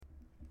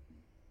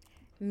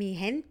Mi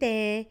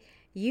gente,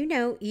 you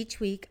know,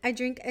 each week I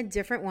drink a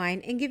different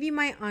wine and give you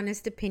my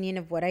honest opinion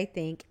of what I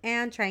think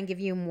and try and give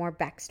you more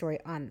backstory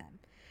on them.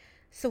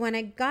 So when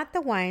I got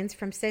the wines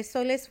from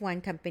Sesoles Wine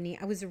Company,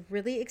 I was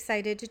really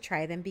excited to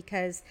try them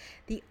because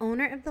the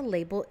owner of the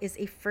label is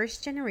a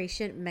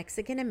first-generation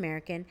Mexican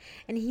American,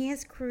 and he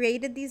has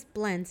created these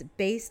blends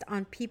based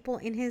on people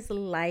in his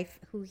life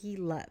who he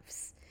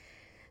loves.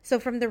 So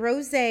from the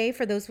rosé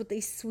for those with a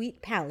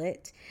sweet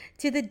palate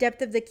to the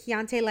depth of the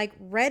Chianti-like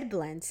red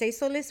blend,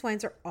 Sesoles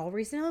wines are all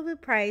reasonably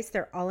priced.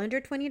 They're all under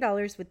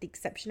 $20 with the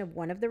exception of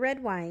one of the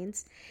red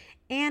wines.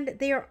 And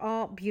they are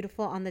all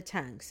beautiful on the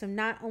tongue. So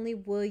not only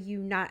will you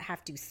not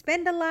have to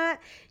spend a lot,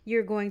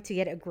 you're going to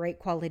get a great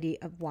quality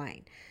of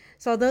wine.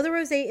 So although the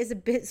rosé is a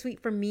bit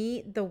sweet for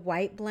me, the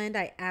white blend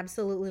I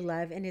absolutely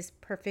love and is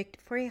perfect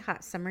for a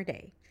hot summer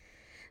day.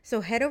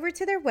 So head over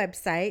to their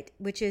website,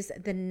 which is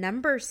the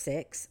number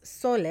 6,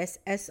 soles,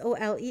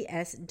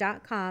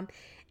 SOLES.com.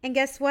 And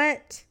guess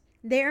what?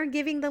 They are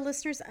giving the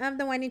listeners of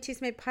the Wine and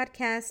Chisme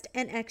podcast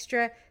an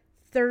extra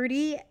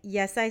 30,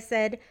 yes, I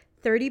said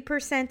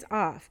 30%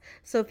 off.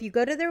 So if you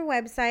go to their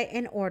website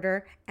and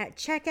order at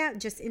checkout,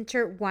 just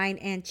enter Wine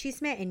and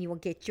Chisme and you will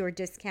get your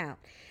discount.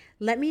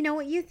 Let me know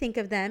what you think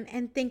of them.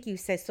 And thank you,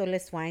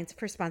 Sesoles Wines,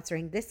 for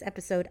sponsoring this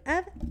episode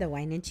of the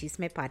Wine and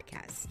Chisme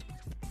podcast.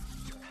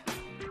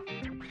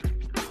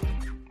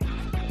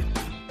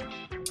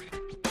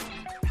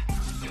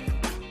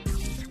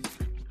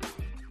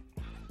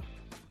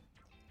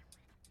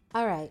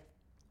 All right.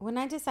 When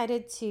I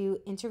decided to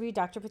interview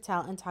Dr.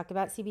 Patel and talk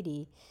about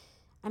CBD,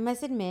 I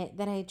must admit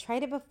that I had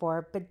tried it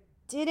before, but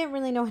didn't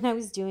really know what I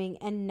was doing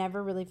and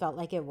never really felt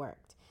like it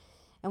worked.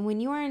 And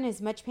when you are in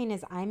as much pain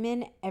as I'm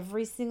in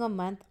every single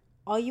month,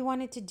 all you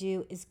wanted to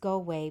do is go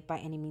away by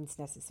any means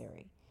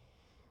necessary.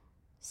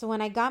 So when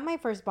I got my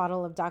first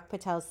bottle of Doc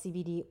Patel's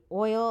CBD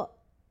oil,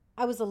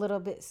 I was a little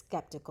bit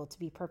skeptical, to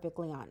be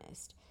perfectly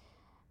honest.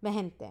 But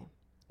gente,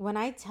 when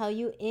I tell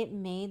you it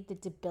made the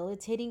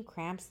debilitating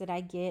cramps that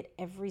I get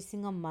every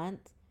single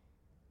month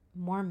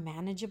more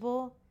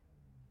manageable,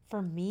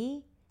 for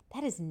me,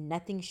 that is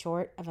nothing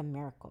short of a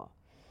miracle.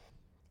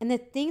 And the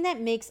thing that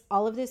makes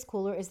all of this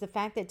cooler is the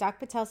fact that Doc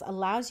Patel's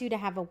allows you to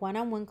have a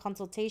one-on-one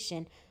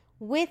consultation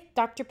with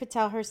Dr.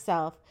 Patel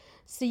herself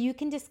so you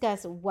can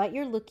discuss what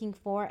you're looking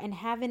for and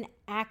have an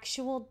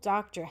actual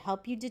doctor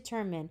help you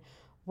determine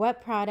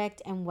what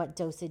product and what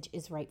dosage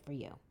is right for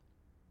you.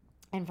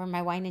 And for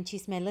my Wine and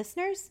Chisme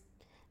listeners,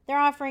 they're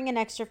offering an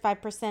extra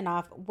 5%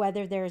 off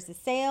whether there is a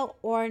sale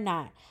or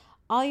not.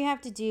 All you have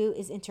to do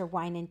is enter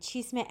Wine and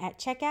Chisme at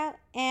checkout,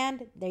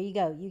 and there you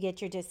go. You get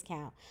your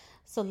discount.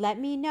 So let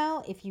me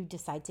know if you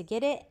decide to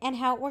get it and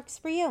how it works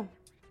for you.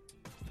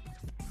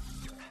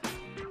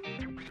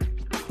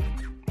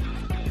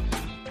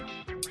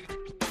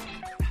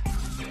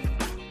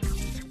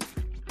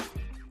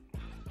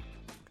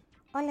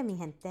 Hola, mi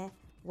gente.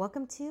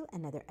 Welcome to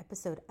another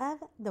episode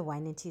of the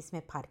Wine and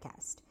Chisme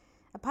podcast,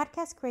 a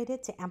podcast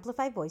created to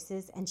amplify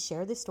voices and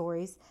share the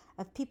stories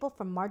of people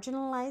from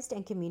marginalized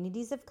and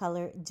communities of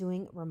color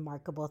doing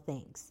remarkable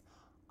things,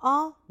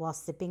 all while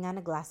sipping on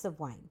a glass of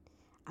wine.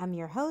 I'm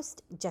your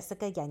host,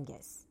 Jessica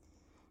Yanguez.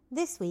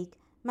 This week,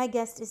 my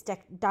guest is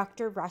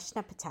Dr.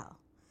 Rachna Patel.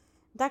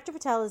 Dr.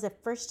 Patel is a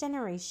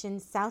first-generation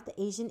South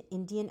Asian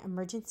Indian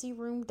emergency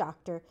room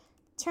doctor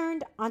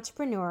turned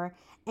entrepreneur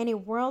and a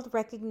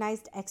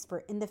world-recognized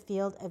expert in the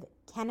field of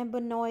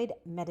cannabinoid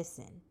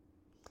medicine.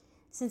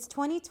 Since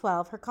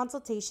 2012, her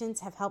consultations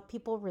have helped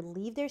people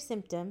relieve their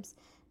symptoms,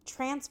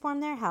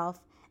 transform their health,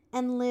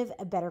 and live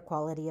a better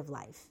quality of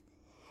life.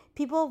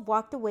 People have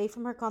walked away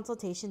from her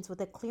consultations with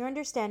a clear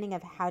understanding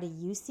of how to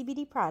use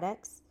CBD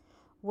products,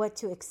 what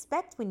to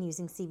expect when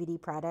using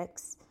CBD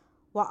products,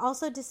 while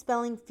also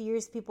dispelling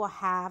fears people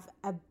have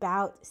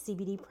about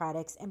CBD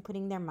products and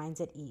putting their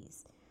minds at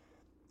ease.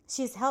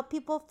 She has helped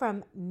people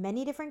from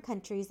many different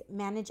countries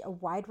manage a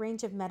wide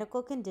range of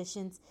medical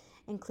conditions,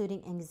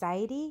 including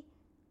anxiety,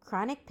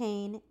 chronic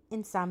pain,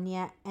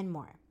 insomnia, and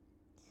more.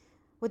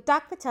 With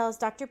Dr.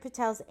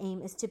 Patel's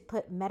aim is to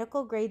put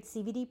medical-grade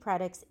CBD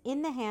products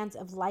in the hands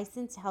of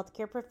licensed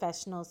healthcare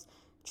professionals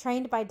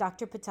trained by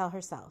Dr. Patel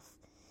herself.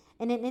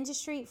 In an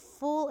industry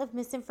full of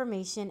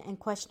misinformation and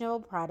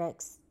questionable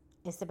products,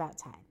 it's about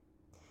time.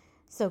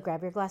 So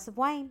grab your glass of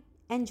wine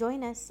and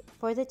join us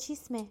for the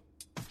chisme.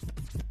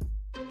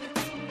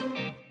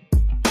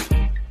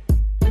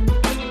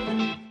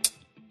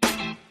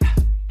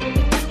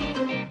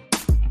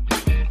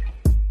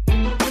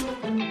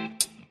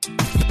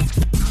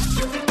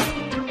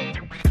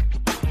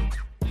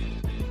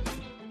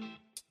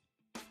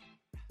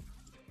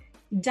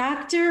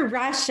 Dr.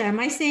 Rasha, am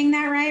I saying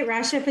that right?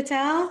 Rasha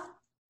Patel?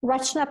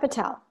 Rachna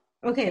Patel.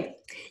 Okay.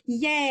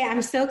 Yay.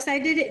 I'm so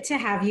excited to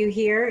have you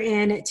here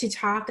and to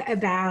talk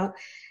about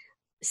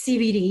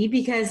CBD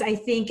because I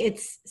think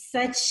it's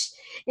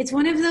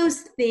one of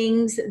those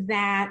things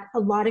that a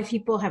lot of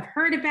people have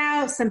heard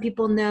about, some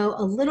people know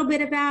a little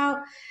bit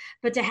about,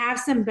 but to have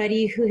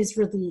somebody who has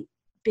really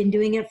been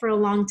doing it for a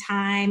long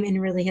time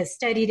and really has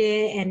studied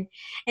it and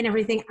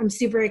everything. I'm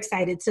super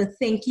excited. So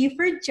thank you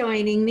for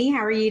joining me.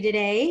 How are you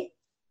today?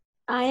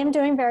 I am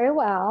doing very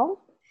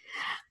well.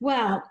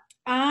 Well,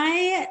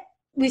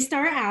 we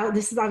start out,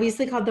 this is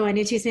obviously called the Wine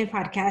and Chisme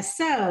podcast.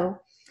 So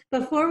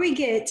before we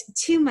get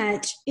too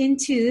much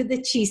into the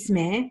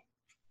chisme,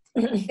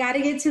 got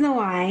to get to the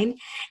wine.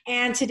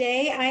 And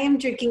today I am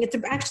drinking, it's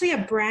actually a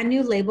brand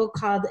new label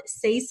called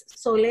Seis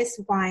Soles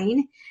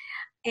Wine.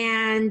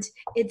 And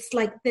it's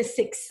like the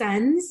Six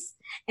Suns,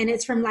 and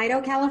it's from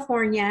Lido,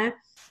 California.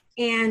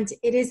 And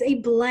it is a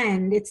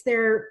blend. It's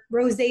their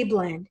rosé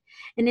blend.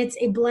 And it's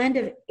a blend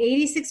of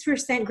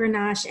 86%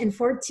 Grenache and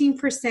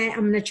 14%,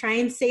 I'm going to try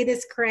and say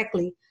this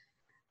correctly,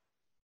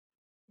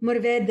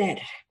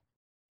 Mourvedre,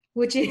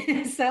 which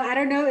is, so I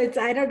don't know if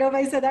I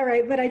said that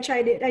right, but I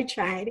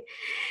tried.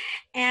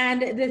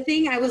 And the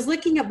thing, I was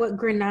looking at what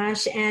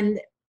Grenache and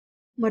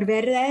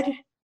Mourvedre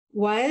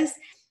was.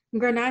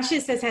 Grenache,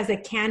 it says, has a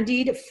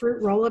candied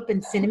fruit roll-up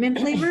and cinnamon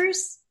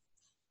flavors.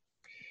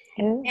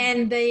 Oh.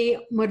 And the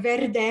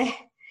Mourvedre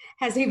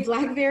has a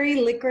blackberry,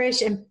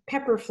 licorice, and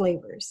pepper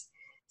flavors.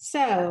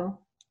 So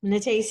I'm going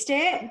to taste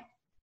it.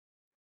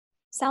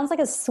 Sounds like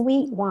a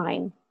sweet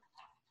wine.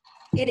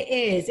 It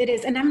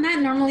is. And I'm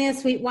not normally a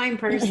sweet wine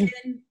person.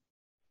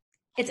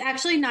 It's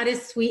actually not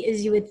as sweet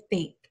as you would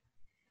think.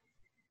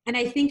 And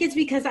I think it's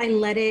because I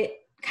let it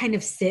kind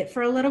of sit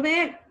for a little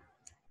bit.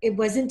 It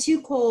wasn't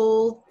too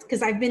cold,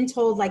 because I've been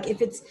told, like,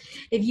 if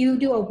you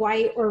do a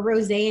white or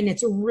rosé and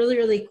it's really,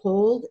 really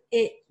cold,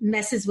 it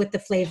messes with the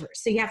flavor.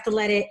 So you have to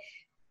let it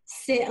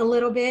sit a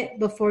little bit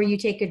before you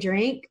take a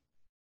drink.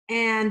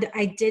 And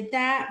I did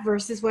that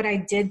versus what I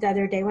did the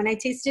other day when I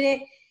tasted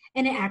it,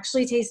 and it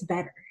actually tastes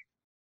better.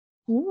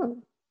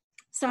 Mm.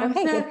 So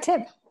good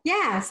tip.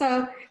 Yeah,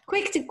 so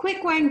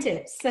quick wine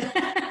tips.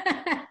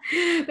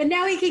 But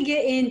now we can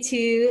get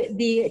into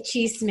the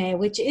chisme,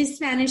 which is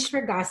Spanish for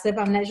gossip.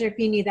 I'm not sure if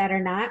you knew that or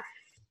not.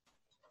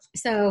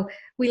 So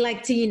we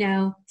like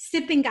to,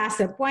 sip and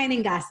gossip, wine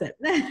and gossip.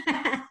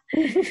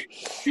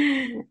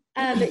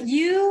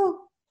 You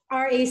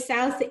are a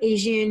South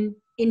Asian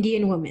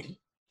Indian woman.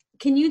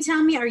 Can you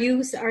tell me, are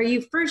you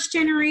first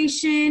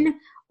generation,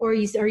 or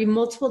are you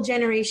multiple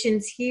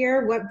generations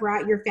here? What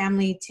brought your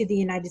family to the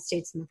United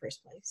States in the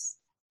first place?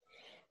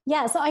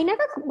 Yeah, so I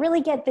never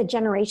really get the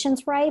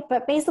generations right,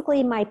 but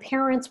basically my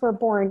parents were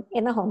born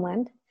in the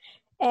homeland,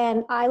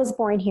 and I was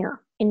born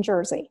here in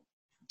Jersey.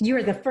 You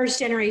were the first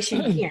generation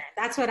here.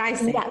 That's what I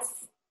say.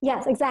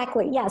 Yes,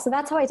 exactly. Yeah, so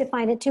that's how I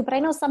define it too. But I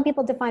know some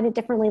people define it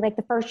differently, like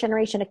the first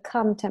generation to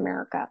come to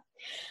America.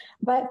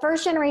 But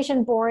first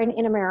generation born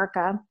in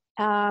America,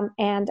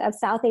 and of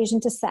South Asian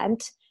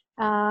descent,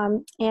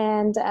 and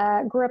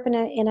grew up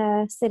in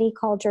a city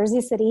called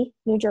Jersey City,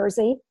 New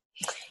Jersey.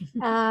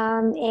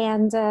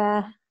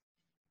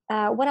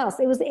 What else?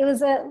 It was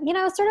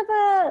a sort of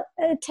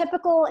a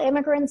typical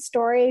immigrant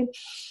story.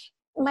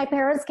 My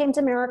parents came to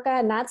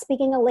America not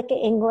speaking a lick of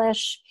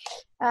English.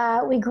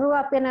 We grew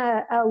up in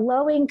a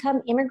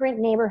low-income immigrant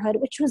neighborhood,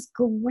 which was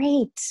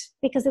great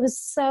because it was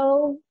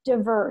so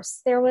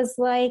diverse. There was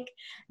like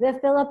the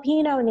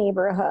Filipino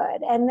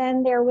neighborhood, and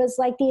then there was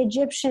like the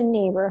Egyptian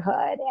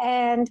neighborhood,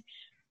 and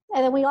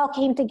then we all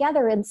came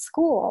together in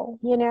school,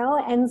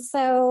 and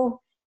so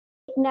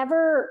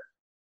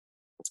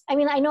I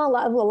know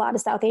a lot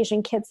of South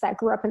Asian kids that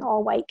grew up in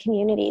all white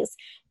communities,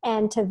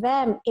 and to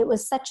them it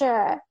was such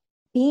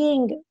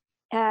being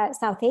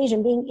South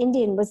Asian, being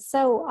Indian was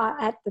so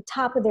at the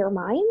top of their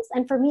minds.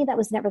 And for me, that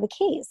was never the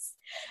case,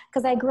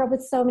 because I grew up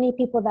with so many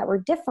people that were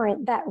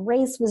different, that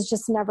race was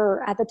just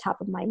never at the top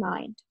of my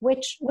mind,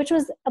 which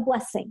was a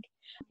blessing,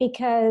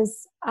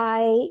 because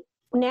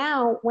when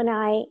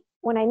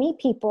I meet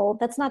people,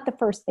 that's not the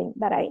first thing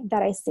that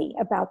I see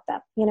about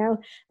them.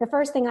 The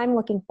first thing I'm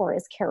looking for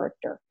is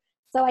character.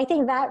 So I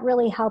think that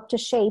really helped to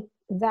shape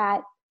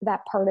that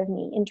part of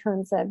me in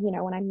terms of,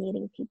 when I'm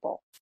meeting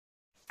people.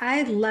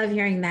 I love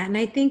hearing that. And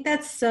I think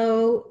that's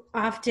so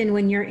often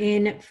when you're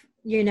in,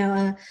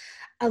 a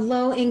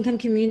low income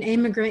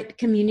immigrant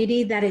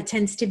community, that it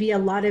tends to be a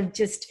lot of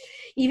just,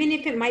 even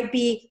if it might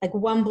be like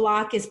one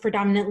block is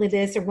predominantly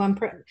this or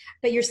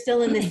but you're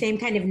still in the same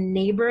kind of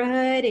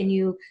neighborhood and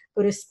you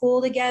go to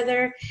school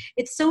together.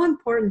 It's so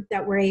important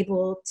that we're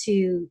able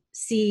to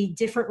see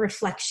different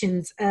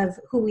reflections of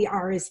who we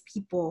are as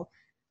people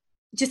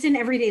just in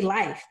everyday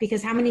life,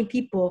 because how many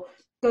people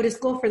go to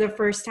school for the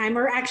first time,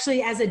 or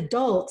actually as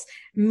adults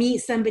meet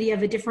somebody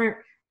of a different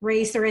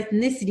race or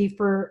ethnicity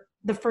for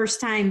the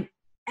first time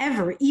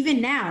ever,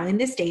 even now in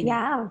this day and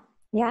age.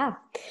 Yeah.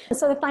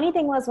 So the funny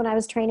thing was, when I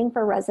was training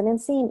for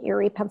residency in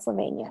Erie,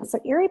 Pennsylvania. So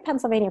Erie,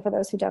 Pennsylvania, for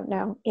those who don't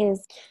know,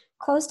 is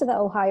close to the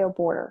Ohio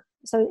border.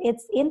 So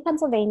it's in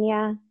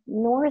Pennsylvania,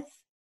 north.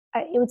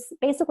 It would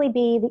basically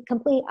be the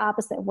complete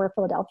opposite of where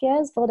Philadelphia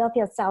is.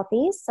 Philadelphia is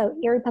southeast, so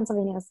Erie,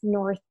 Pennsylvania is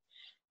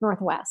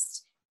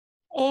northwest.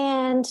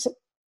 And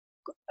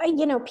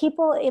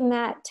people in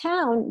that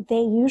town, they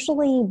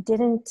usually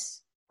didn't,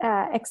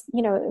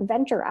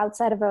 venture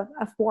outside of a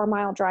 4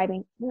 mile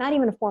driving, not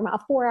even a 4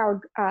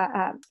 hour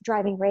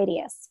driving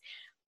radius.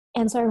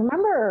 And so I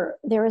remember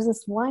there was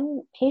this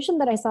one patient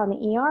that I saw in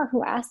the ER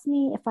who asked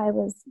me if I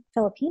was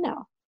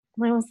Filipino.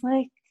 And I was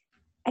like,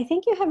 I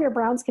think you have your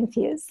Browns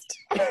confused.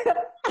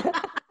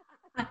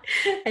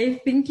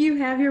 I think you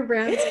have your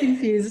Browns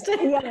confused.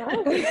 Yeah.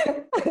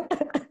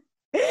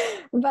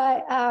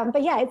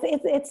 But yeah,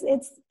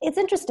 it's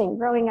interesting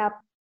growing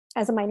up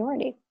as a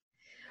minority.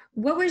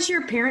 What was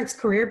your parents'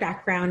 career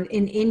background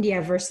in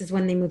India versus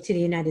when they moved to the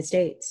United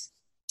States?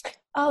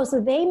 Oh,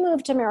 so they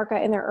moved to America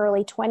in their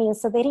early 20s,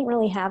 so they didn't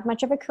really have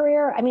much of a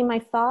career. I mean, my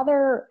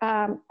father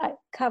all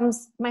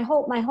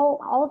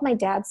of my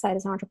dad's side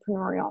is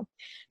entrepreneurial.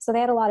 So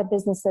they had a lot of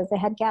businesses. They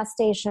had gas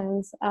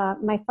stations.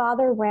 My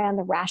father ran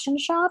the ration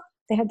shop.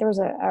 There was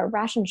a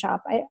ration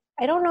shop.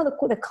 I don't know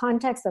the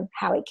context of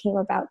how it came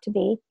about to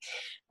be,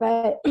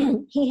 but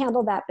he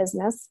handled that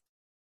business.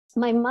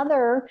 My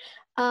mother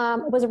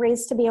was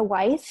raised to be a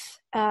wife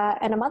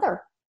and a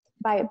mother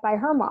by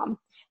her mom.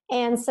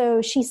 And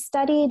so she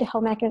studied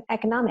home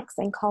economics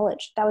in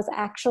college. That was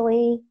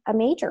actually a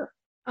major.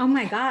 Oh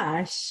my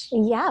gosh.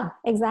 Yeah,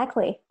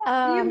 exactly.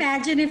 Can you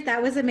imagine if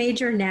that was a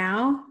major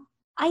now?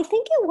 I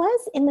think it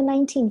was in the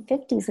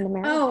 1950s in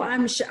America. Oh,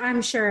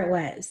 I'm sure it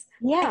was.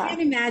 Yeah. I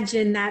can't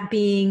imagine that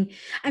being,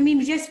 I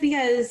mean, just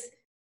because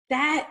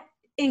that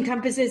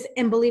encompasses,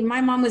 and believe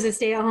my mom was a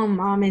stay-at-home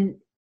mom, and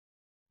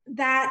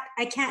that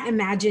I can't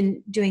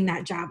imagine doing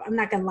that job. I'm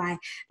not gonna lie.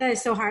 That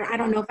is so hard. I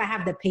don't know if I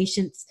have the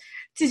patience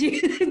to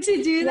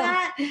do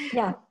that.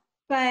 Yeah.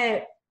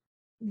 But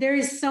there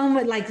is so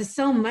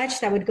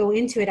much that would go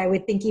into it. I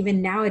would think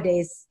even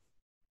nowadays,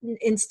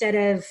 instead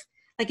of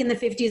like in the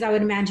 50s, I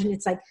would imagine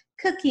it's like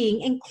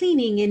cooking and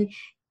cleaning and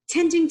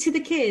tending to the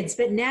kids.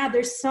 But now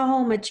there's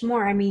so much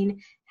more. I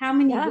mean, how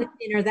many women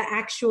are the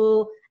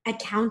actual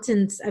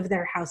accountants of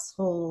their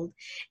household?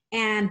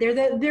 And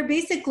they're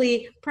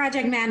basically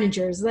project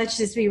managers. Let's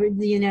just be,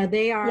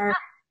 they are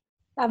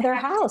of their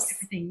house,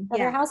 of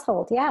their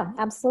household. Yeah,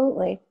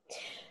 absolutely.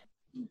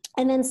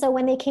 And then so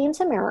when they came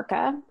to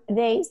America,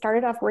 they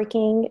started off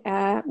working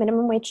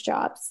minimum wage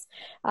jobs.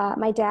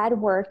 My dad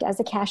worked as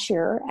a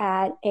cashier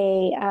at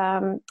a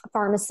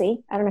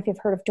pharmacy. I don't know if you've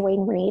heard of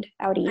Duane Reade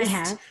out east. I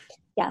have.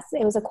 Yes,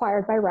 it was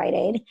acquired by Rite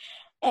Aid.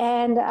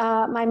 And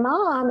my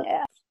mom,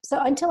 so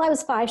until I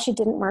was 5, she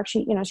didn't work.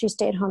 She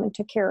stayed home and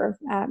took care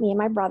of me and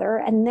my brother.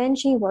 And then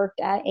she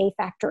worked at a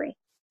factory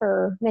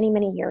for many,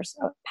 many years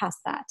past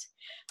that.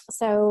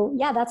 So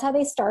yeah, that's how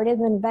they started.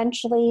 And then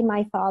eventually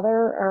my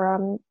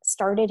father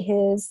started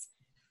his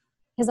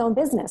own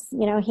business. He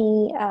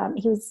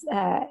was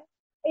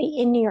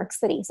in New York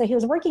City. So he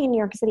was working in New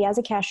York City as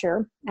a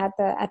cashier at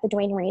the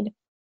Duane Reade.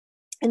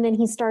 And then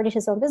he started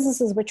his own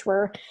businesses, which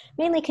were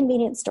mainly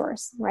convenience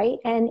stores, right?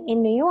 And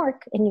in New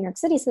York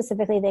City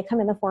specifically, they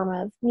come in the form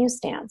of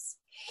newsstands.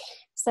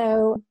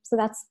 So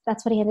that's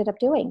what he ended up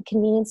doing,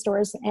 convenience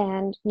stores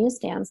and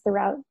newsstands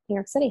throughout New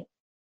York City.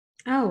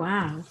 Oh,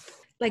 wow.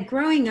 Like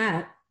growing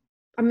up,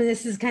 I mean,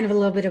 this is kind of a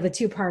little bit of a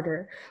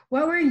two-parter.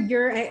 What were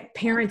your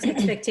parents'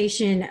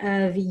 expectation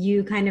of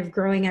you kind of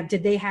growing up?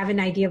 Did they have an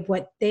idea of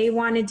what they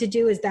wanted to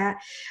do? Is that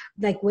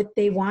like what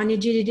they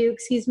wanted you to do?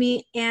 Excuse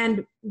me.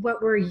 And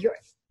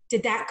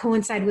did that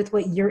coincide with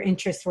what your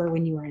interests were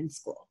when you were in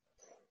school?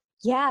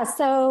 Yeah.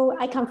 So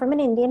I come from an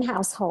Indian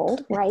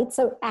household, right?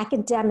 So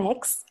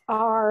academics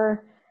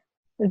are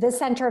the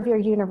center of your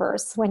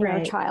universe when you're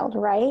a child,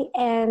 right?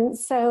 And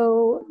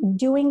so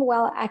doing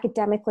well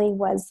academically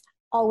was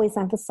always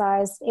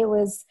emphasized. It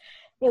was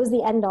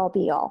the end all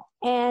be all.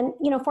 And,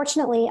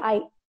 fortunately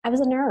I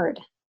was a nerd.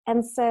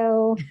 And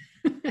so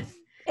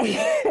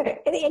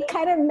it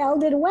kind of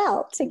melded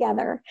well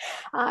together.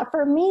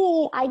 For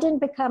me, I didn't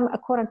become a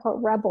quote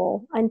unquote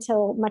rebel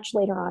until much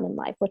later on in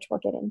life, which we'll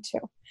get into.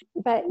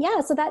 But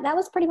yeah, so that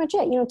was pretty much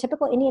it.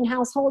 Typical Indian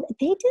household,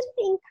 they didn't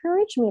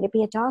encourage me to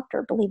be a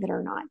doctor, believe it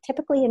or not.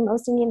 Typically in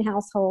most Indian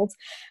households,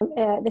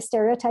 the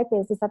stereotype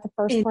is that the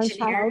firstborn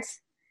child.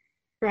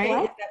 Right?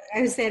 What?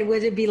 I said,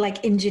 would it be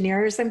like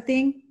engineer or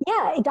something?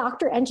 Yeah, a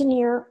doctor,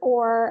 engineer,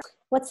 or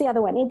what's the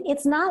other one?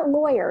 It's not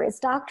lawyer. It's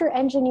doctor,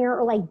 engineer,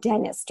 or like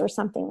dentist or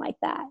something like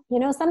that.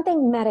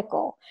 Something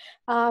medical.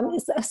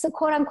 So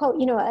quote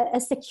unquote, a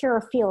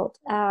secure field.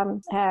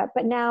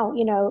 But now,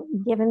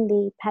 given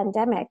the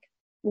pandemic,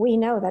 we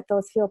know that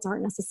those fields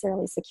aren't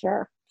necessarily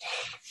secure.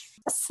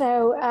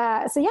 So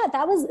yeah,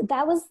 that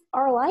was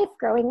our life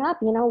growing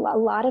up. A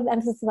lot of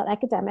emphasis on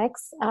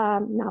academics,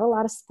 not a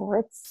lot of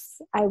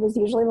sports. I was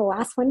usually the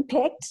last one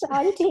picked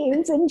on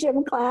teams in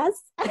gym class,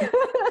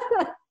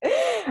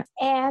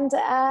 and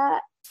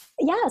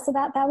yeah, so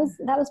that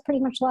was pretty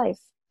much life.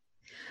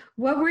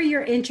 What were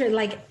your interests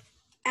like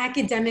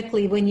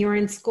academically when you were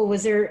in school?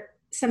 Was there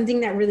something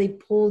that really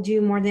pulled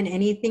you more than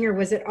anything, or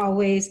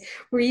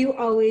were you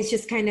always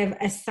just kind of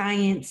a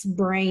science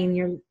brain?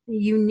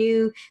 You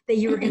knew that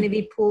you were going to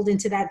be pulled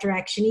into that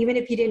direction, even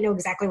if you didn't know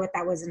exactly what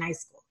that was in high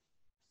school?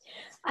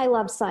 I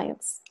loved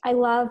science. I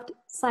loved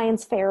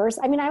science fairs.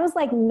 I mean, I was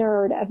like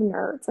nerd of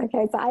nerds.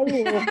 Okay. So I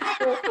lived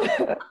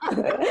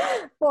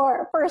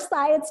for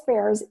science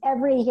fairs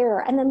every year.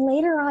 And then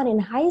later on in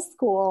high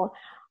school,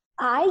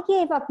 I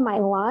gave up my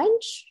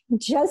lunch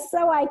just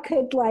so I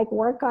could like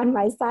work on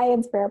my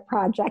science fair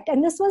project.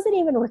 And this wasn't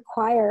even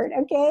required.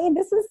 Okay.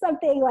 This is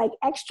something like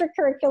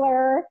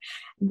extracurricular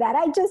that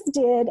I just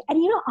did.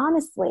 And,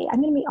 honestly,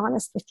 I'm going to be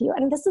honest with you.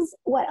 And this is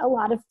what a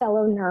lot of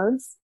fellow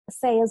nerds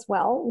say as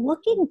well.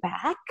 Looking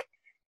back,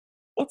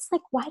 it's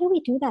like, why do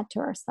we do that to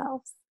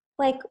ourselves?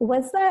 Like,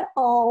 was that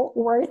all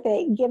worth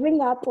it?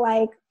 Giving up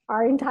like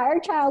our entire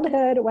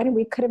childhood when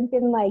we could have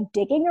been like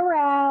digging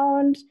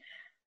around,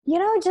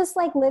 just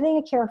like living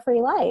a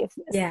carefree life.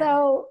 Yeah.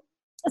 So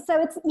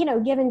it's,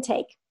 give and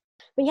take.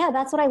 But yeah,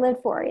 that's what I live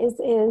for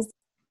is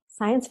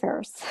science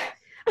fairs.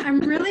 I'm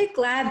really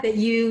glad that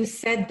you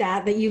said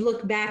that you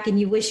look back and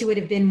you wish you would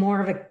have been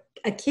more of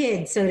a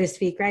kid, so to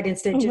speak, right?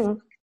 Instead of just,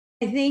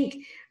 I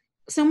think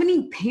so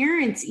many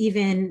parents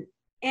even,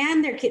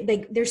 and their kid,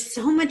 like there's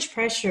so much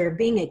pressure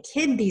being a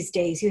kid these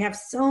days. You have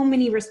so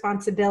many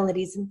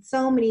responsibilities and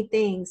so many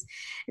things.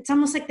 It's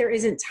almost like there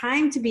isn't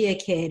time to be a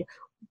kid.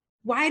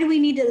 Why do we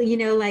need to,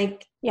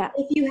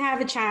 if you have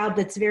a child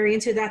that's very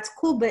into it, that's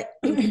cool, but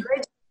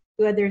encourage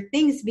do other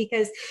things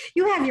because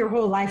you have your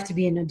whole life to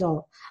be an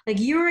adult. Like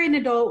you're an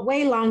adult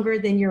way longer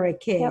than you're a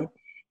kid. Yep.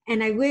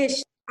 And I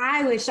wish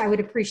I would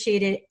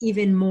appreciate it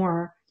even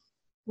more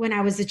when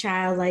I was a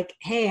child. Like,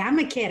 hey, I'm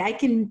a kid. I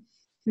can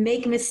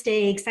make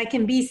mistakes. I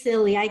can be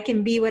silly. I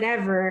can be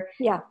whatever.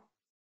 Yeah.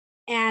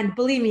 And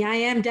believe me, I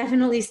am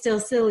definitely still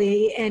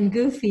silly and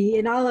goofy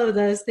and all of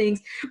those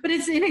things, but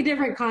it's in a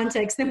different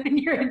context than when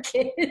you're a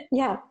kid.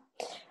 Yeah.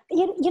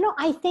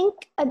 I think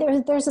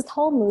there's this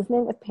whole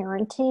movement with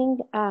parenting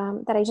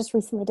that I just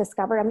recently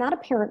discovered. I'm not a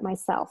parent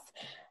myself,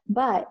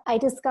 but I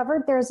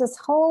discovered there's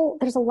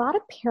a lot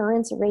of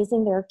parents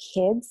raising their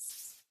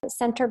kids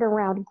centered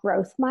around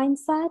growth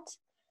mindset,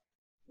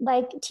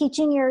 like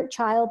teaching your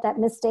child that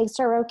mistakes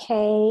are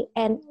okay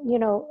and,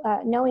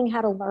 knowing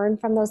how to learn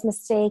from those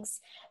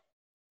mistakes.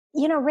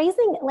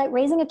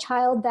 Raising a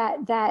child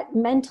that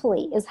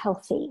mentally is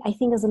healthy, I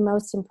think is the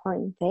most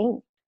important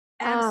thing.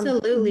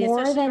 Absolutely.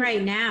 Especially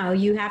right now,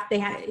 you have to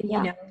have,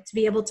 to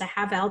be able to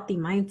have a healthy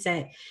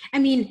mindset. I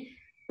mean,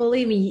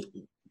 believe me,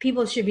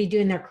 people should be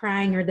doing their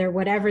crying or their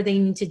whatever they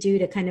need to do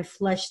to kind of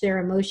flush their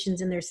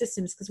emotions in their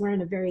systems because we're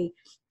in a very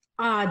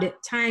odd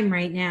time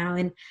right now.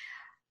 And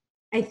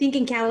I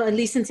think at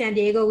least in San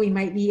Diego, we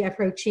might be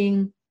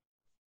approaching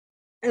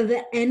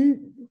the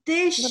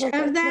end-ish of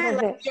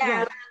that.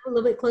 Yeah, a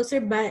little bit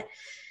closer. But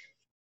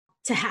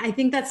I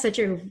think that's such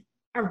a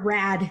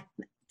rad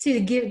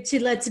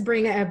let's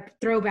bring a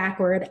throwback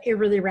word, a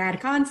really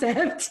rad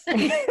concept.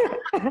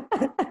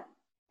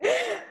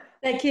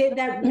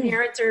 that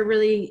parents are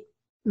really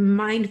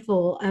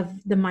mindful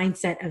of the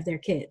mindset of their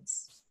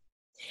kids.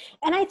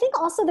 And I think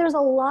also there's a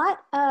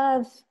lot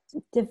of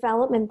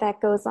development that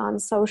goes on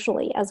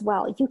socially as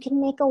well. You can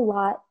make a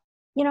lot,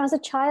 as a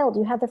child,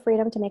 you have the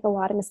freedom to make a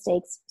lot of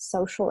mistakes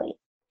socially.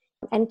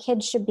 And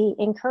kids should be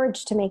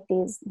encouraged to make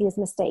these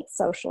mistakes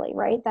socially,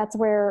 right? That's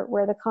where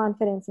the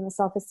confidence and the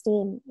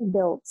self-esteem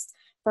builds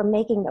from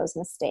making those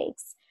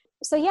mistakes.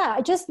 So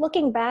yeah, just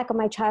looking back on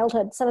my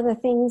childhood, some of the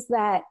things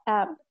that,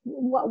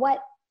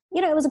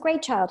 it was a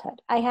great childhood.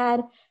 I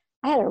had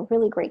a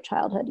really great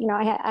childhood.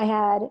 I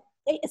had,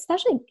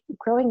 especially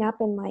growing up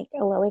in like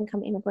a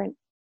low-income immigrant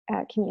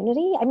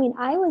community. I mean,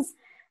 I was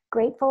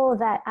grateful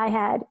that I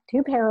had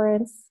two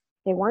parents.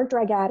 They weren't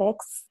drug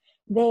addicts.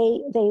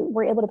 They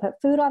were able to put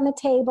food on the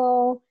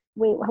table.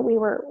 We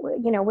were,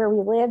 where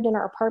we lived in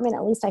our apartment,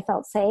 at least I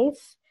felt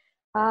safe.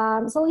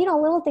 So,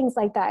 little things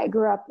like that. I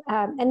grew up,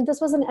 and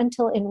this wasn't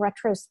until in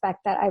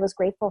retrospect that I was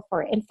grateful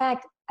for it. In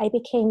fact, I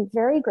became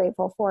very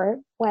grateful for it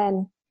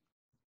when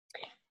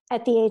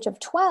at the age of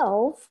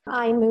 12,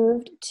 I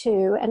moved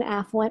to an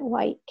affluent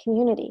white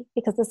community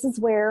because this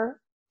is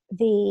where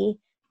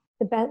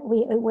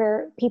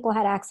where people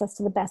had access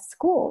to the best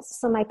schools.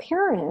 So my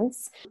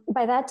parents,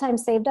 by that time,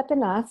 saved up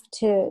enough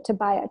to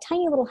buy a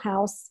tiny little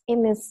house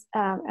in this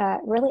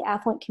really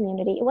affluent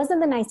community. It wasn't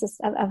the nicest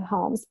of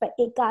homes, but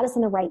it got us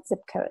in the right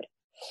zip code.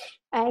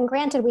 And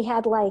granted, we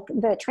had like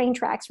the train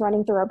tracks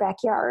running through our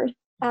backyard,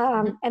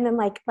 and then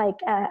like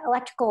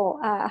electrical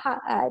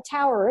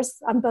towers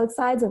on both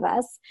sides of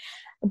us.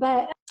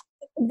 But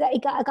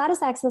it got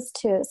us access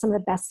to some of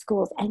the best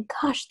schools. And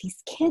gosh,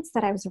 these kids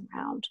that I was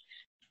around,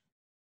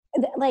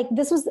 like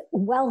this was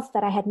wealth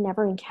that I had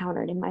never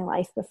encountered in my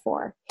life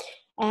before.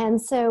 And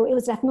so it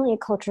was definitely a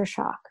culture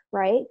shock,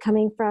 right?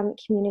 Coming from a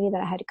community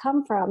that I had to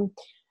come from.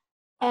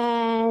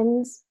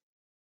 And,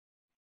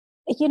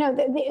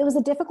 it was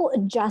a difficult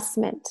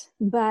adjustment,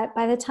 but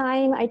by the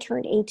time I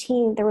turned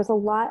 18, there was a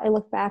lot I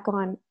look back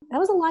on. That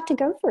was a lot to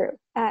go through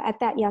at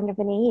that young of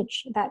an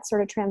age, that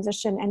sort of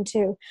transition, and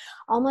to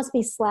almost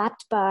be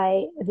slapped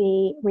by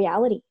the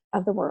reality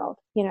of the world,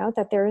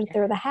 that there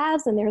are the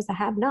haves and there's the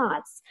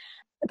have-nots.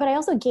 But I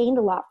also gained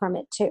a lot from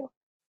it too,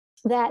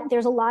 that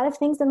there's a lot of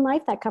things in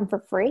life that come for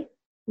free,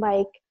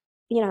 like,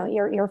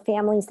 your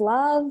family's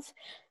love,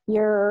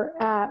 your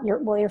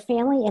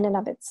family in and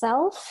of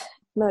itself,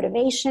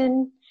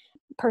 motivation,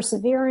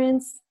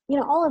 perseverance,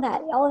 all of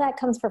that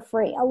comes for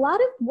free. A lot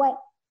of what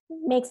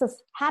makes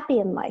us happy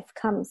in life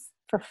comes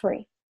for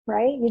free,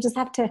 right? You just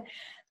have to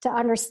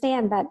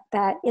understand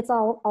that it's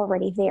all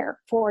already there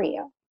for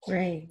you.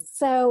 Right.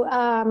 So,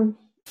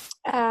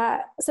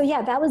 so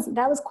yeah, that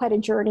was quite a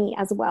journey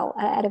as well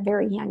at a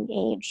very young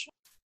age.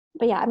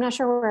 But yeah, I'm not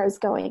sure where I was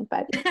going,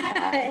 but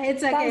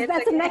it's okay.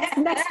 That's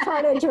the next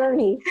part of the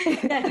journey.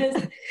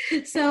 Yes.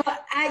 So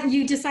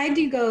you decide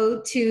to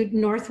go to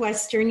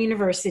Northwestern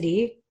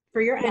University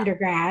for your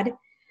undergrad.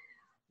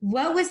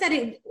 What was that?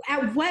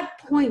 At what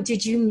point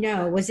did you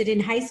know? Was it in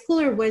high school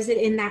or was it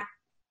in that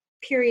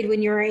period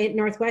when you were at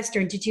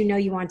Northwestern? Did you know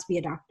you want to be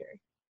a doctor?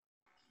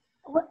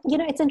 Well,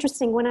 it's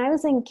interesting. When I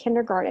was in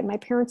kindergarten, my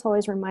parents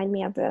always remind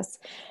me of this.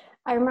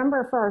 I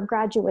remember for our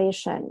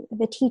graduation,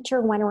 the teacher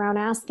went around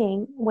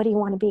asking, what do you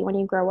want to be when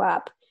you grow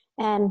up?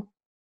 And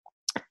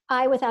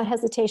I, without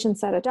hesitation,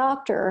 said a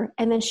doctor.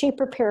 And then she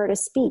prepared a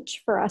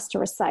speech for us to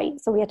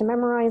recite. So we had to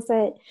memorize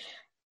it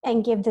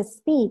and give this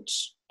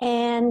speech.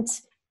 And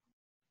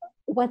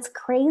what's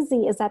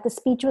crazy is that the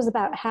speech was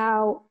about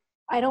how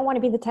I don't want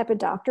to be the type of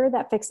doctor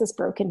that fixes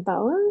broken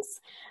bones,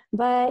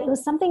 but it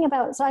was something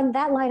about,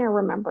 that line I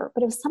remember,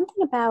 but it was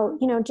something about,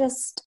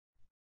 just,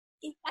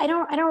 I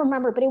don't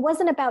remember, but it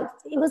wasn't about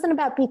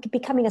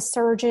becoming a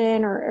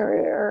surgeon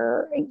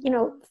or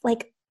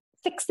like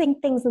fixing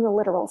things in the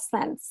literal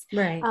sense.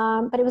 Right.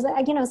 But it was,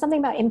 something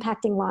about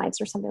impacting lives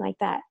or something like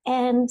that.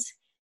 And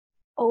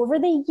over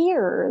the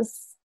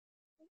years,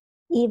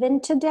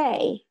 even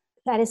today,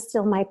 that is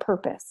still my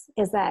purpose,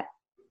 is that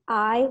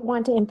I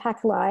want to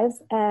impact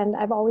lives, and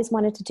I've always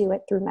wanted to do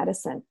it through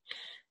medicine.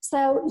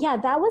 So yeah,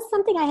 that was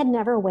something I had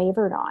never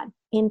wavered on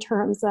in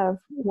terms of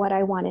what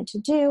I wanted to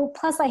do.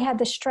 Plus I had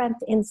the strength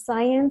in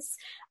science.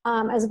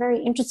 I was very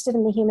interested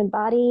in the human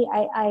body.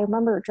 I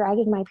remember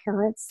dragging my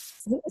parents.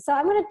 So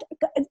I'm going to,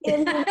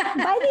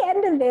 by the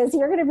end of this,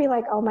 you're going to be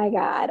like, oh my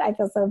God, I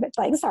feel so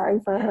like sorry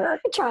for her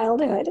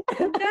childhood.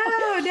 No.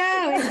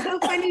 It's so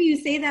funny you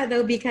say that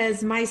though,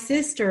 because my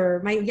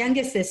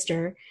youngest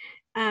sister,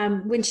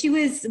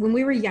 when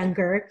we were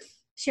younger,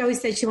 she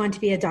always said she wanted to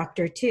be a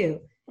doctor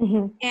too.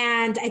 Mm-hmm.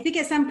 And I think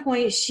at some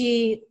point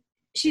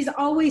she's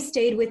always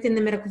stayed within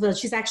the medical field.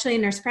 She's actually a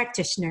nurse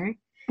practitioner.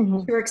 Mm-hmm.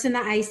 She works in the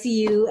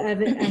ICU of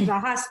the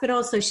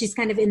hospital. So she's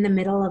kind of in the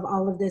middle of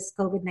all of this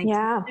COVID-19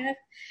 stuff.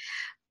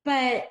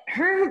 But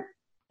her,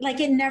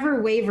 like, it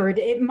never wavered.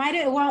 It might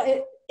have,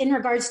 in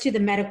regards to the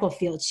medical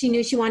field, she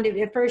knew she wanted,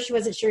 at first she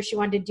wasn't sure she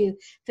wanted to do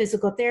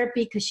physical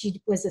therapy because she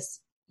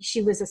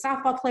was a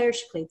softball player.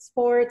 She played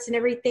sports and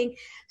everything.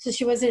 So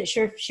she wasn't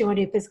sure if she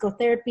wanted to do physical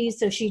therapy.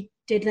 So she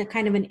did a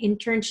kind of an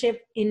internship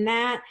in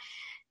that.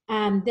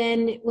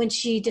 Then when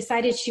she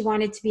decided she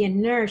wanted to be a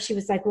nurse, she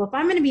was like, well, if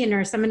I'm going to be a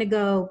nurse, I'm going to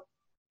go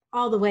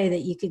all the way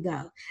that you could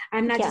go.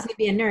 I'm not just going to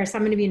be a nurse.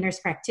 I'm going to be a nurse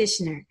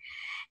practitioner.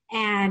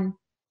 And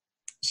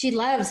she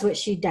loves what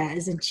she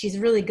does, and she's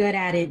really good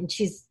at it. And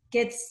she's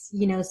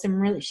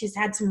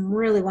had some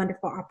really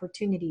wonderful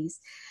opportunities.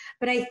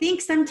 But I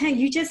think sometimes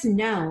you just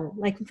know,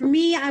 like for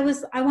me, I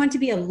want to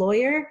be a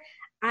lawyer.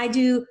 I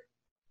do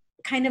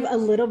kind of a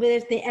little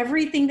bit of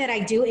everything that I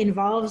do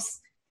involves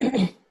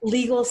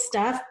legal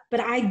stuff, but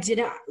I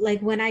didn't,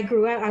 like when I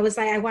grew up, I was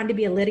like, I wanted to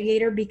be a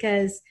litigator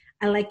because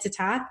I like to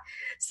talk.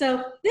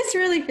 So this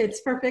really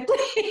fits perfectly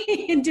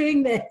in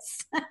doing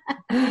this.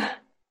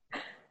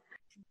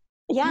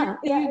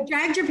 You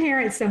dragged your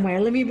parents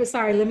somewhere. Let me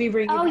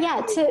bring you. Oh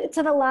yeah,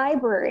 to the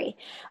library.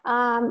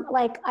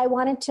 Like I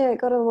wanted to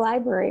go to the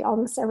library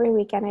almost every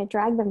weekend. I'd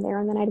drag them there,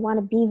 and then I'd want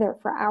to be there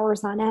for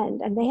hours on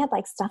end. And they had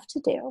like stuff to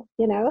do,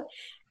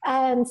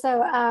 And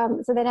so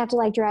they'd have to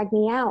like drag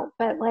me out.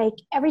 But like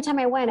every time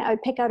I went, I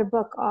would pick out a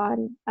book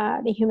on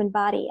the human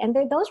body, and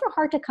those were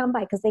hard to come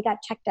by because they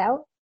got checked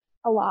out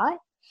a lot.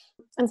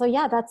 And so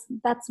yeah,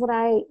 that's what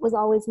I was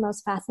always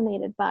most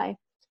fascinated by.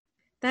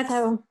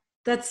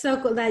 That's so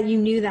cool that you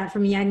knew that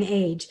from a young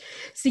age.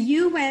 So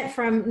you went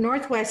from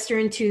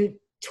Northwestern to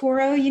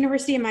Touro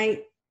University. Am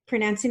I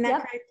pronouncing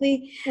that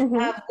correctly?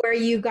 Mm-hmm. Where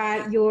you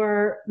got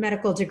your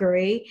medical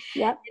degree.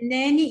 Yep. And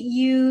then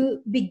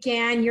you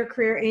began your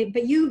career,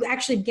 but you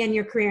actually began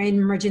your career in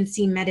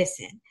emergency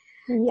medicine.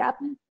 Yep.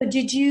 So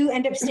did you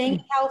end up staying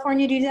in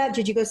California to do that?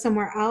 Did you go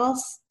somewhere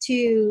else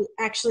to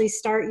actually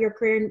start your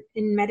career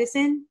in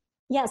medicine?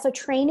 Yeah. So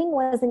training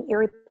was in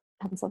Erie,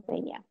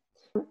 Pennsylvania.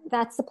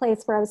 That's the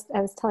place where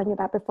I was telling you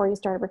about before you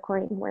started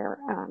recording, where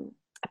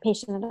a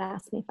patient had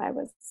asked me if I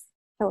was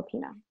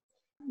Filipino.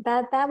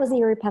 That was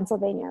Erie,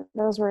 Pennsylvania.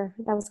 That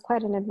was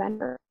quite an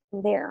adventure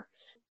there.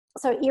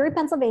 So Erie,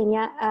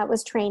 Pennsylvania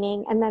was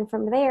training, and then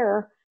from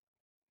there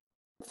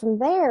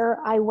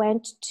I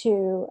went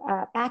to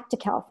back to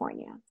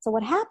California. So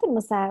what happened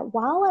was that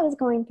while I was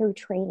going through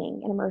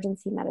training in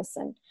emergency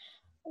medicine,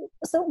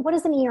 so what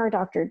does an ER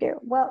doctor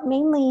do? Well,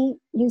 mainly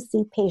you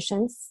see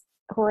patients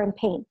who are in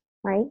pain.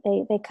 Right?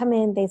 They come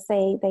in, they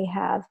say they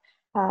have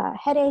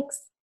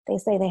headaches, they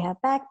say they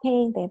have back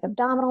pain, they have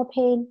abdominal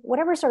pain,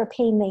 whatever sort of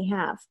pain they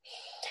have.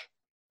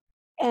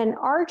 And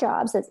our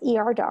jobs as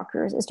ER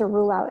doctors is to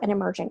rule out an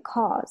emergent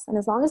cause. And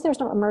as long as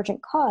there's no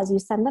emergent cause, you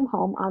send them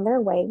home on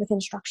their way with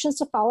instructions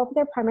to follow up with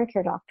their primary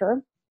care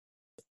doctor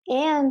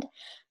and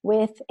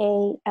with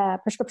a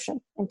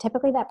prescription. And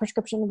typically that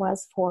prescription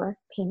was for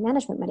pain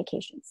management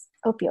medications,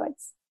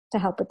 opioids, to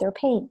help with their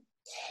pain.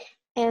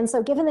 And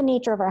so given the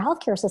nature of our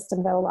healthcare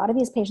system, though, a lot of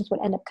these patients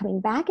would end up coming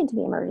back into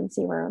the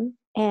emergency room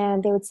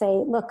and they would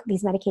say, look,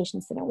 these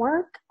medications didn't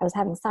work. I was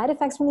having side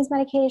effects from these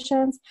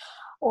medications.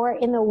 Or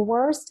in the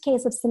worst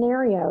case of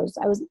scenarios,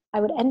 I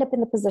would end up in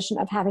the position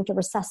of having to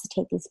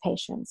resuscitate these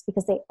patients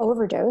because they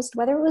overdosed,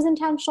 whether it was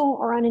intentional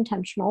or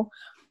unintentional,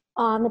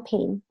 on the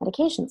pain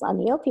medications, on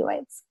the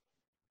opioids.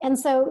 And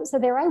so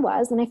there I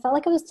was, and I felt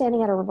like I was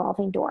standing at a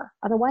revolving door.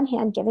 On the one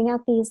hand, giving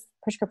out these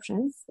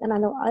prescriptions, and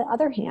on the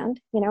other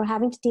hand,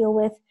 having to deal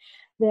with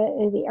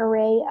the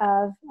array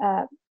of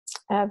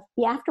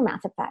the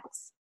aftermath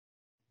effects.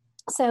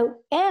 So,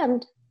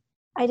 and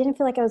I didn't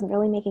feel like I was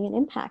really making an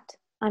impact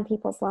on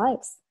people's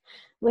lives,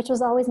 which was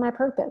always my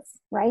purpose,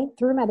 right?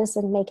 Through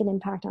medicine, make an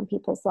impact on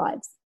people's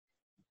lives.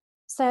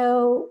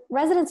 So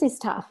residency is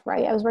tough,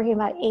 right? I was working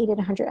about 80 to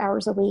 100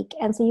 hours a week.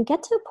 And so you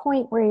get to a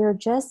point where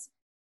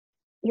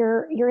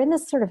you're in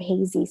this sort of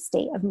hazy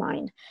state of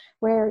mind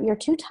where you're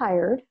too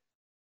tired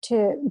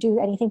to do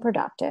anything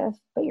productive,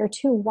 but you're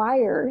too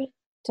wired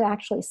to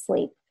actually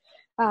sleep.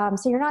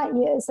 So you're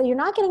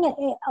not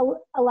getting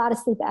a lot of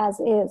sleep as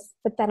is,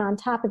 but then on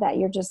top of that,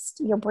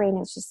 your brain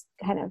is just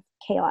kind of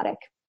chaotic.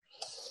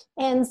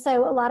 And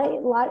so a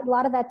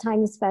lot of that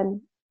time you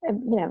spend,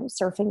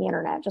 surfing the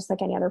internet, just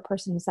like any other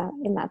person who's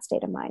in that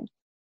state of mind.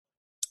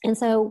 And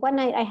so one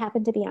night I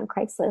happened to be on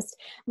Craigslist.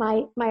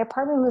 My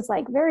apartment was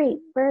like very,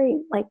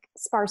 very like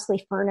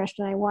sparsely furnished,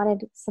 and I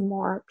wanted some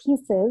more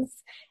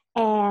pieces.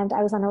 And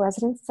I was on a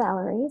resident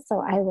salary, so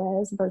I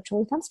was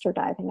virtually dumpster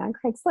diving on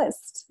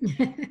Craigslist.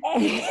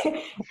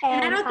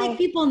 and I don't think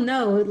people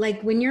know,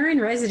 like when you're in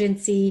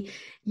residency,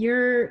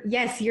 you're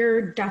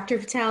Dr.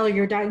 Patel,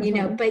 you're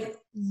but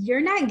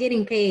you're not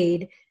getting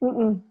paid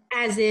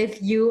as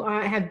if you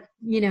have,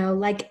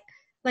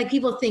 like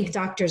people think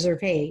doctors are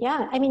paid.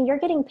 Yeah. I mean, you're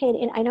getting paid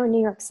I know in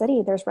New York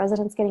City, there's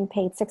residents getting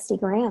paid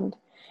 $60,000,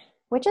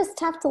 which is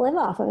tough to live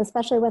off of,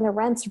 especially when the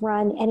rents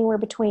run anywhere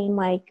between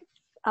like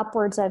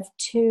upwards of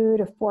 $2,000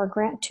 to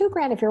 $4,000,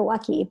 $2,000 if you're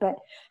lucky, but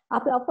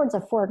upwards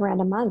of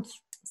 $4,000 a month.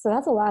 So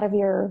that's a lot of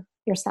your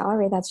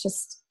salary that's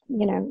just,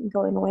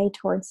 going away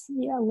towards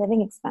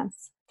living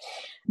expense.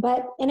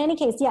 But in any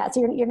case, yeah,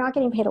 so you're not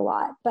getting paid a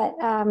lot. But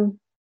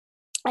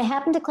I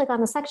happened to click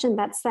on the section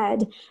that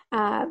said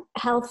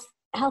health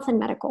and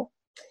medical,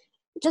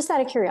 just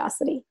out of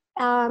curiosity.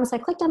 So I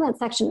clicked on that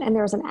section, and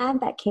there was an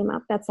ad that came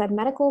up that said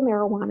medical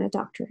marijuana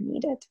doctor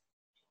needed.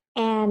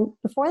 And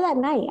before that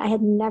night, I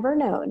had never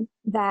known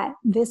that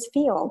this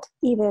field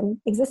even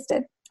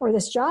existed or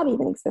this job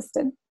even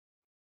existed.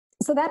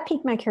 So that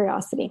piqued my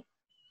curiosity.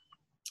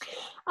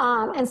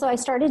 And so I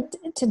started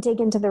to dig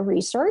into the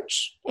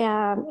research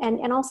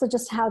and also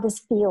just how this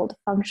field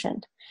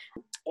functioned.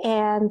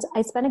 And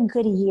I spent a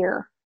good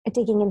year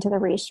digging into the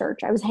research.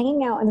 I was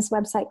hanging out on this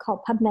website called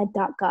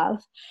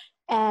pubmed.gov.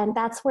 And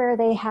that's where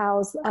they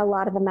house a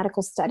lot of the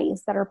medical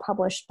studies that are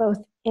published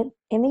both in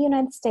the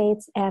United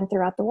States and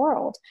throughout the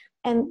world.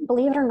 And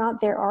believe it or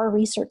not, there are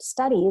research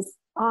studies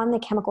on the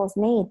chemicals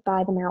made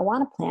by the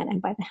marijuana plant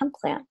and by the hemp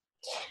plant.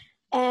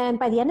 And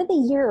by the end of the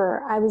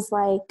year, I was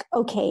like,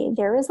 okay,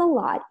 there is a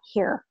lot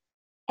here.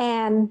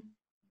 And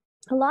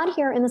a lot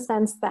here in the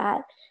sense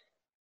that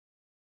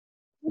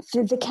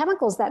the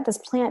chemicals that this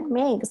plant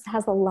makes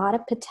has a lot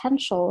of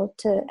potential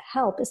to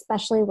help,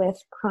 especially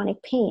with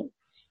chronic pain,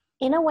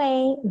 in a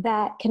way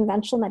that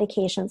conventional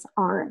medications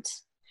aren't.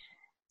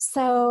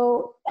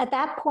 So at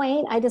that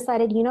point, I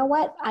decided, you know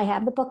what? I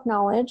have the book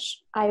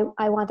knowledge. I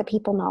want the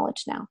people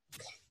knowledge now.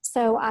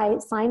 So I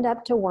signed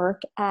up to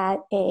work at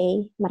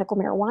a medical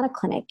marijuana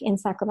clinic in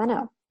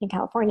Sacramento, in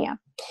California.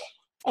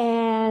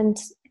 And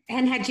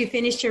had you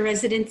finished your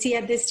residency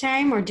at this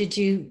time, or did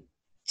you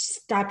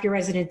stop your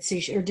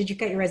residency, or did you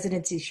cut your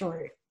residency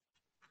short?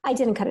 I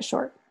didn't cut it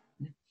short.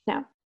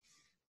 No.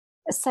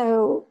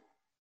 So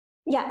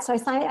yeah, so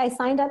I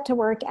signed up to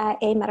work at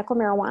a medical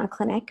marijuana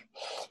clinic,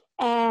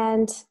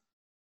 and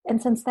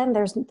since then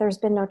there's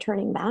been no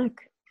turning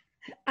back.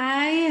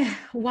 I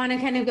want to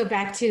kind of go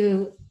back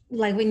to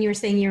like when you were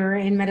saying you were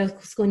in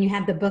medical school and you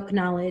had the book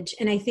knowledge,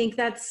 and I think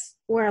that's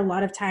where a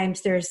lot of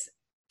times there's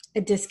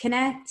a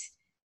disconnect.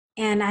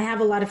 And I have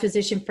a lot of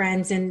physician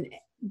friends, and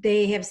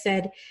they have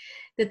said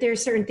that there are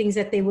certain things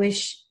that they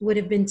wish would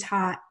have been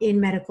taught in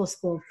medical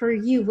school. For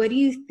you, what do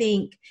you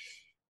think?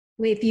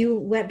 If you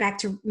went back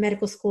to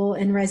medical school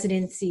and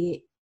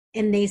residency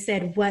and they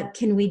said, what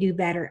can we do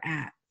better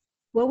at?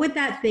 What would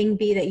that thing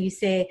be that you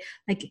say,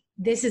 like,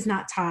 this is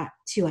not taught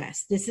to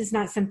us? This is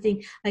not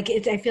something, like,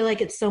 I feel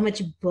like it's so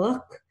much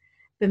book,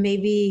 but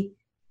maybe,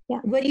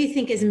 what do you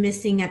think is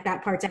missing at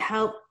that part to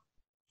help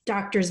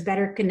doctors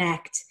better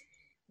connect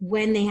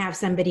when they have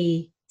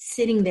somebody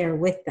sitting there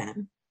with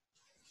them?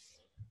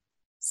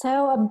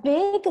 So a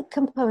big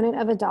component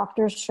of a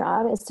doctor's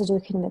job is to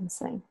do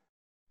convincing.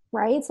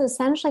 Right? So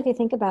essentially, if you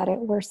think about it,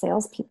 we're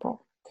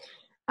salespeople.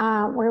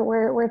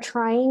 We're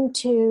trying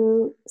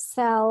to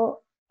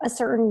sell a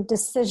certain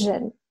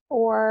decision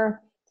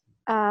or,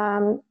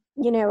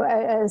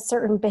 a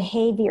certain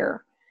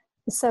behavior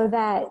so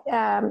that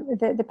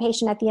the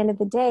patient at the end of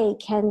the day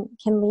can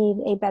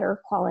lead a better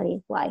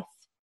quality life.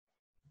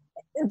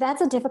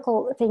 That's a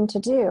difficult thing to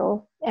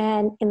do.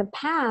 And in the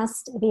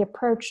past, the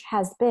approach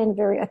has been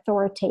very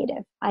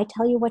authoritative. I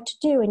tell you what to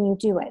do and you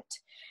do it.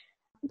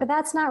 But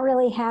that's not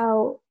really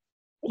how,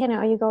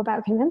 you go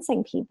about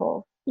convincing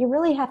people. You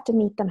really have to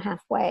meet them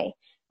halfway.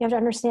 You have to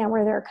understand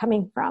where they're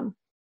coming from.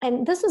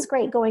 And this was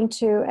great going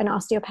to an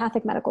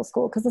osteopathic medical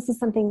school, because this is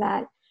something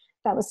that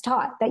was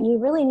taught, that you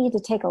really need to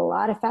take a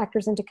lot of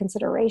factors into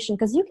consideration,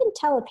 because you can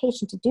tell a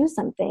patient to do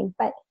something,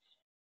 but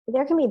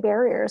there can be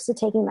barriers to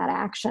taking that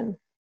action.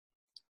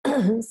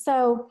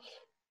 So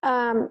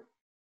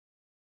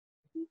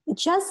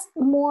just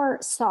more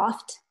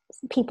soft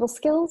people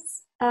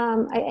skills.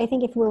 I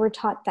think if we were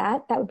taught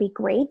that would be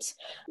great.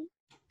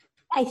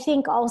 I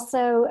think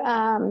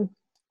also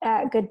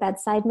good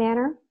bedside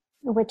manner,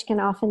 which can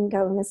often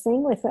go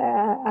missing with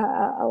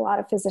a lot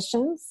of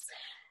physicians.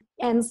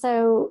 And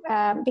so,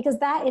 because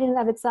that in and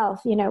of itself,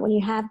 when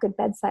you have good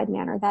bedside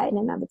manner, that in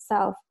and of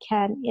itself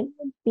can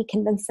be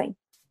convincing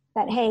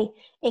that, hey,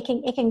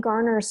 it can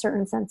garner a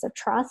certain sense of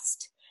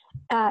trust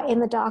in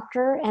the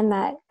doctor, and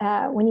that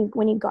when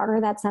you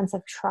garner that sense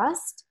of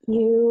trust,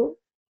 you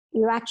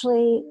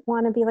actually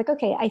want to be like,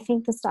 okay, I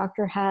think this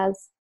doctor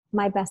has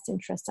my best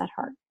interest at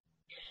heart.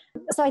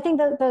 So I think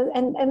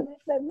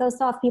those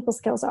soft people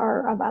skills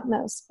are of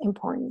utmost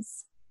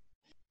importance.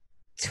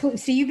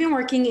 So you've been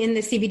working in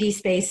the CBD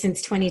space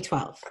since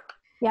 2012.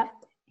 Yep.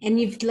 And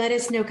you've let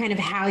us know kind of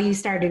how you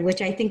started,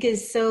 which I think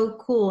is so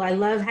cool. I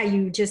love how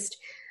you just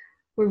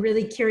were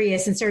really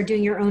curious and started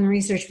doing your own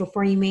research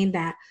before you made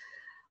that.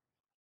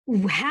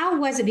 How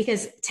was it?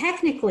 Because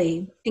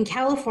technically in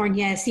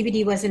California,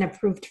 CBD wasn't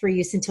approved for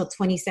use until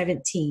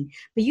 2017,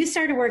 but you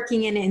started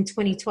working in it in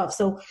 2012.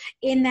 So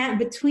in that,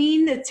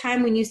 between the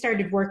time when you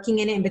started working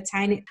in it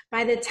and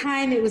by the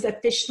time it was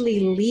officially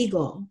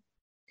legal,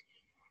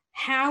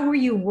 how were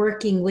you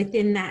working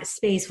within that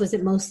space? Was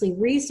it mostly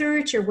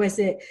research, or was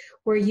it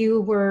where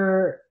you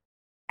were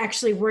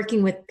actually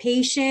working with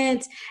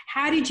patients?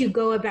 How did you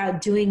go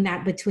about doing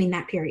that between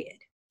that period?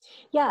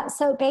 Yeah,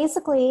 so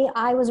basically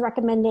I was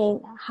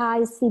recommending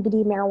high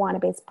CBD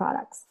marijuana-based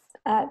products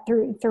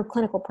through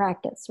clinical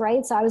practice,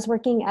 right? So I was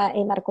working at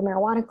a medical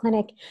marijuana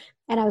clinic,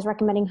 and I was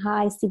recommending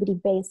high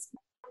CBD-based,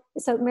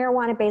 so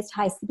marijuana-based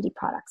high CBD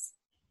products.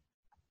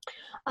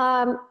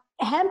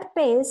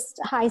 Hemp-based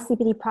high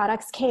CBD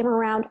products came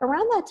around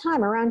that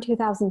time, around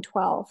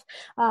 2012.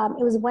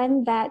 It was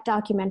when that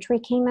documentary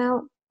came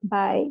out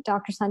by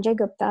Dr. Sanjay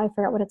Gupta. I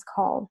forgot what it's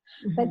called,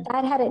 but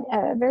that had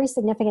a very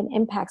significant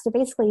impact. So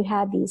basically you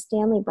had these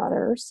Stanley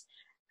brothers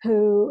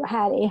who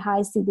had a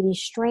high CBD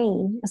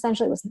strain.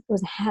 Essentially it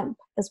was hemp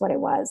is what it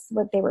was,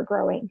 what they were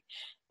growing.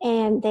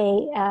 And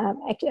they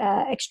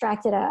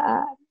extracted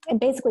and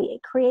basically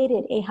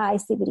created a high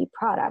CBD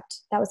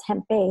product that was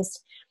hemp-based.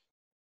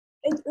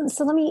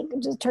 So let me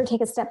just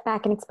take a step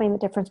back and explain the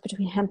difference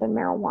between hemp and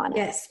marijuana.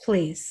 Yes,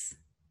 please.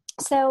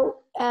 So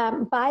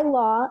by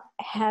law,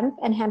 hemp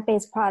and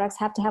hemp-based products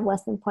have to have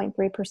less than 0.3%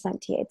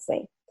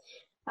 THC.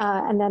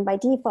 And then by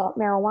default,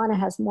 marijuana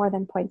has more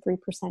than 0.3%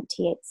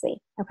 THC.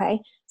 Okay.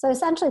 So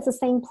essentially it's the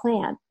same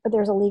plant, but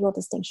there's a legal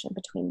distinction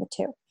between the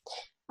two.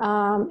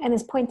 And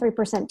this 0.3%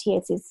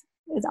 THC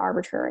is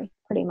arbitrary,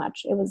 pretty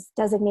much. It was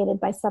designated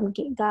by some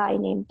guy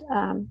named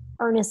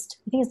Ernest,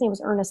 I think his name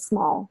was Ernest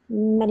Small,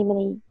 many,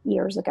 many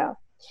years ago.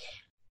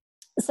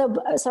 So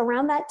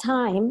around that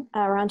time,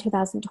 around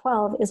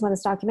 2012, is when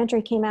this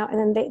documentary came out,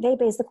 and then they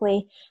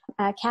basically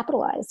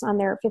capitalized on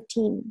their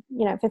 15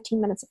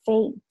 minutes of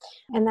fame.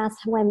 And that's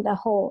when the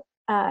whole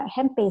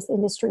hemp-based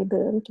industry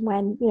boomed,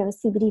 when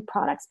CBD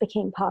products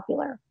became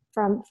popular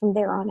from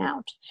there on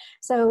out.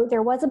 So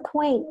there was a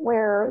point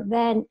where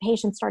then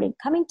patients started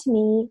coming to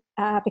me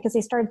because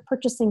they started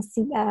purchasing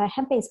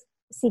hemp-based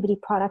CBD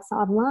products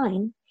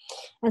online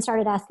and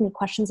started asking me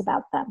questions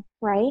about them,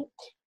 right?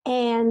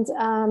 And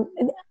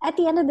at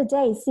the end of the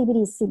day,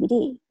 CBD is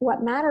CBD.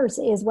 What matters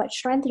is what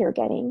strength you're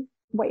getting,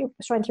 what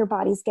strength your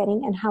body's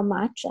getting, and how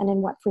much and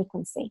in what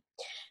frequency.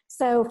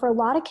 So for a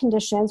lot of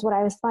conditions, what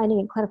I was finding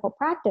in clinical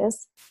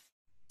practice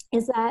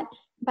is that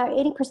about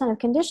 80% of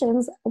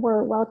conditions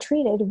were well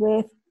treated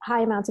with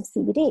high amounts of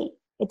CBD.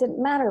 It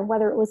didn't matter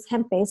whether it was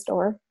hemp-based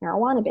or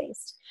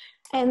marijuana-based.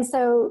 And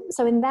so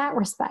in that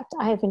respect,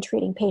 I have been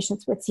treating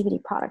patients with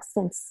CBD products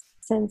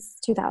since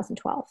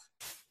 2012.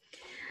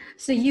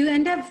 So you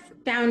end up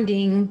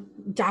founding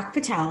Doc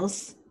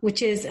Patel's,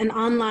 which is an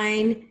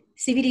online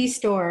CBD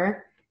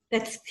store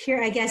that's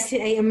here. I guess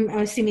I'm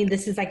assuming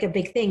this is like a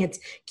big thing. It's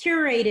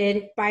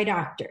curated by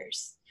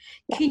doctors.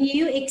 Yeah. Can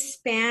you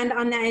expand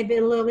on that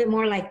a little bit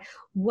more? Like,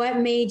 what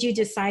made you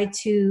decide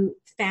to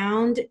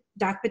found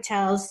Doc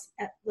Patel's?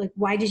 Like,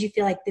 why did you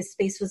feel like this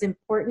space was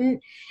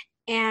important?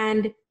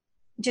 And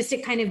just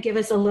to kind of give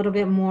us a little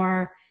bit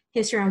more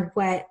history on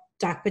what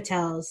Doc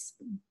Patel's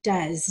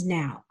does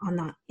now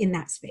in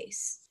that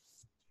space.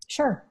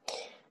 Sure.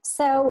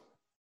 So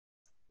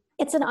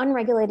it's an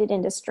unregulated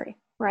industry,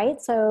 right?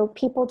 So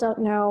people don't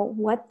know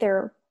what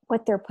they're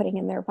what they're putting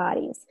in their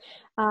bodies.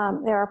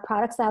 There are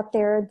products out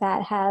there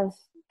that have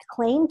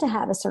claimed to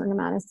have a certain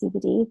amount of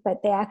CBD,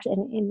 but they actually,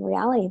 in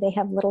reality, they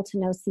have little to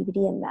no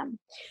CBD in them.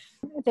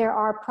 There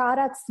are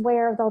products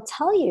where they'll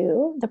tell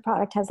you the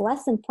product has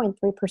less than 0.3%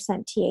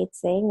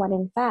 THC, when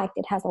in fact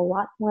it has a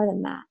lot more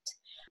than that.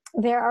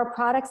 There are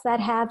products that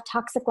have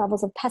toxic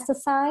levels of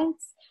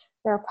pesticides.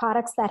 There are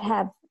products that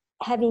have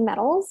heavy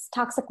metals,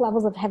 toxic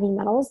levels of heavy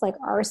metals like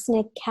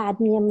arsenic,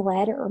 cadmium,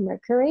 lead, or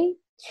mercury.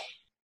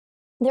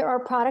 There are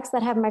products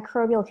that have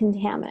microbial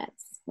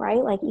contaminants,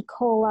 right? Like E.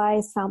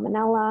 coli,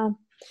 salmonella,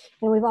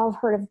 and we've all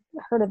heard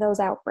of those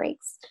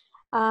outbreaks.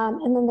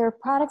 And then there are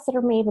products that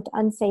are made with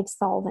unsafe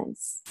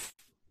solvents,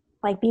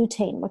 like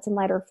butane, what's in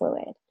lighter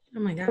fluid. Oh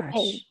my gosh.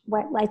 Propane,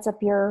 what lights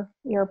up your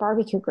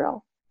barbecue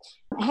grill.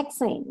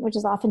 Hexane, which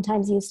is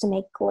oftentimes used to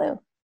make glue.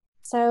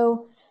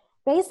 So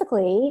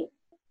basically,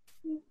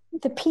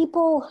 the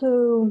people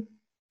who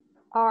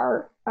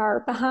are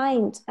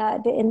behind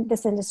in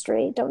this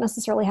industry don't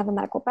necessarily have a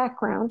medical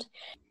background,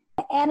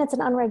 and it's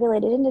an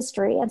unregulated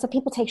industry, and so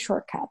people take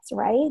shortcuts,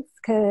 right?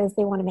 Because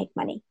they want to make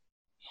money.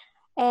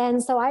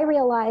 And so I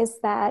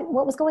realized that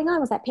what was going on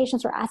was that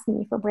patients were asking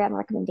me for brand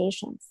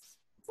recommendations,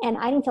 and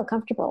I didn't feel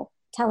comfortable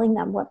telling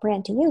them what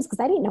brand to use because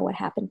I didn't know what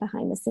happened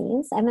behind the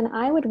scenes. And then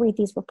I would read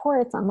these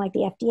reports on like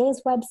the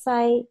FDA's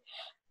website,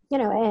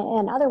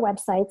 and other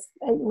websites,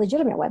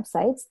 legitimate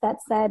websites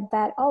that said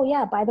that, oh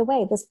yeah, by the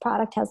way, this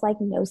product has like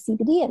no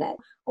CBD in it,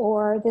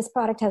 or this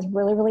product has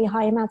really, really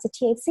high amounts of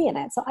THC in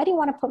it. So I didn't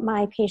want to put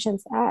my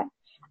patients I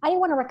didn't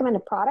want to recommend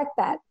a product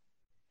that,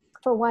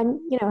 for one,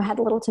 had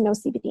little to no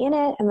CBD in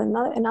it, and then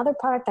another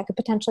product that could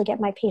potentially get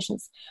my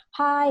patients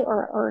high,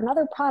 or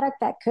another product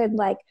that could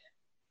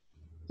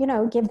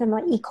give them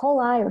like E.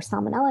 coli or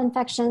salmonella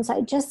infections.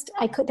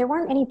 There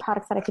weren't any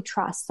products that I could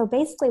trust. So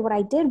basically what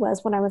I did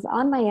was, when I was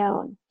on my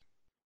own,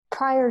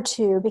 prior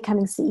to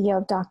becoming CEO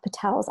of Doc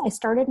Patel's, I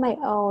started my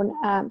own,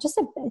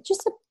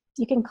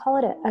 you can call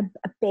it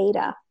a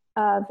beta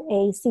of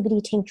a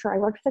CBD tincture. I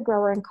worked with a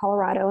grower in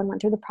Colorado and went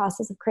through the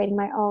process of creating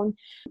my own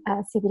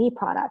CBD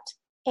product.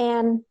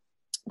 And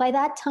by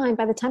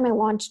the time I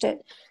launched it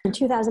in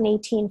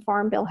 2018,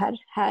 Farm Bill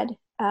had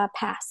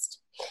passed.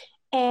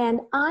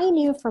 And I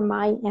knew from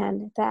my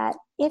end that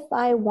if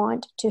I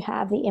want to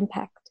have the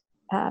impact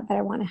that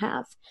I want to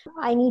have,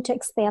 I need to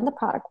expand the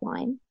product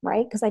line,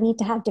 right? Because I need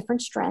to have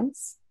different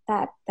strengths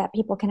that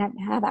people can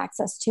have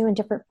access to, and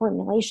different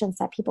formulations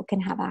that people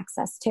can have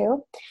access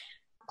to.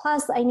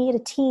 Plus, I need a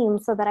team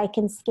so that I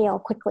can scale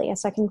quickly,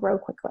 so I can grow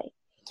quickly.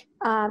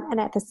 And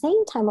at the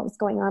same time, what was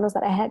going on was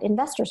that I had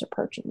investors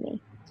approaching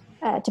me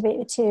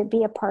to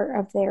be a part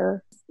of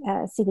their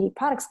CBD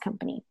products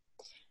company.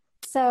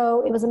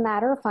 So it was a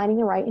matter of finding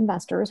the right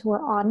investors who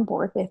were on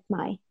board with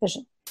my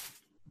vision.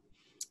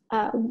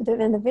 And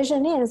the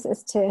vision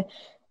is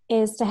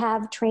to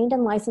have trained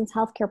and licensed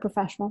healthcare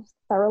professionals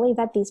thoroughly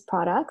vet these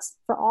products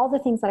for all the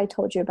things that I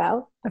told you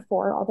about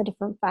before, all the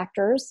different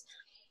factors,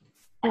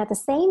 and at the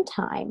same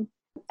time,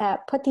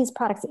 put these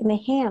products in the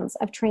hands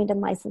of trained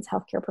and licensed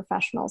healthcare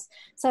professionals,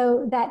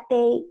 so that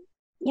they,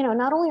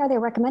 not only are they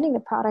recommending the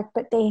product,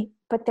 but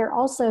they're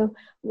also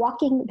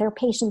walking their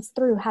patients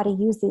through how to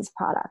use these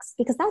products,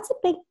 because that's a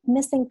big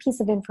missing piece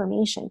of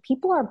information.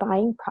 People are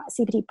buying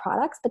CBD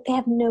products, but they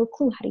have no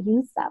clue how to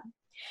use them.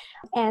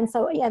 And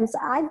so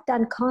I've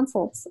done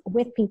consults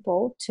with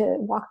people to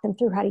walk them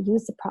through how to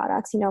use the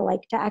products,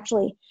 like to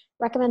actually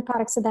recommend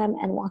products to them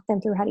and walk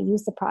them through how to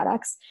use the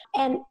products.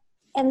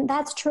 And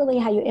that's truly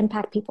how you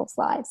impact people's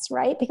lives,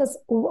 right? Because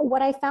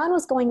what I found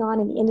was going on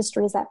in the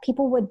industry is that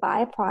people would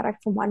buy a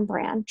product from one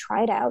brand,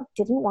 try it out,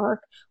 didn't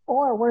work,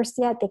 or worse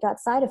yet, they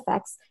got side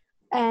effects,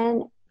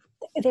 and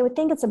they would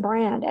think it's a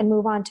brand and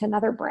move on to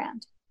another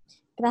brand.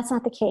 But that's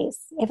not the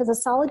case. If it's a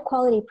solid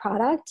quality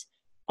product,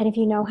 and if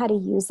you know how to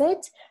use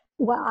it,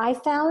 what I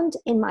found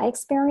in my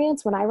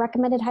experience when I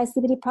recommended high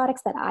CBD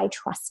products that I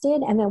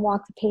trusted and then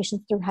walked the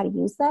patients through how to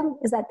use them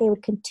is that they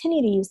would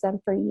continue to use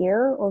them for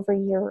year over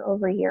year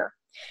over year,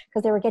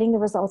 because they were getting the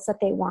results that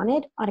they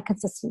wanted on a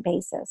consistent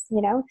basis,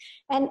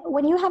 And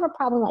when you have a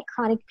problem like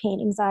chronic pain,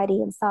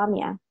 anxiety,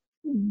 insomnia,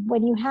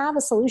 when you have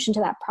a solution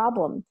to that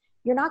problem,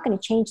 you're not going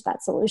to change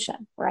that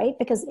solution, right?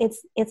 Because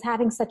it's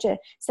having such a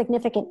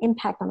significant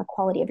impact on the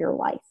quality of your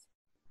life.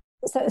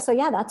 So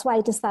yeah, that's why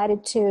I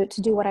decided to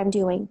do what I'm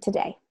doing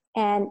today.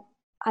 And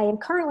I am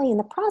currently in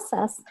the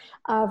process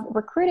of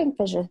recruiting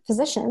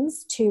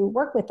physicians to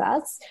work with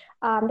us.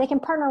 They can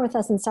partner with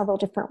us in several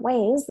different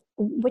ways,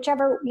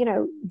 whichever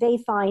they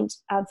find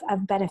of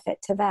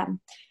benefit to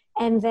them.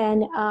 And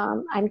then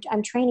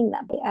I'm training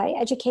them. I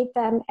educate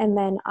them, and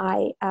then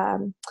I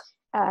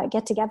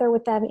get together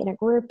with them in a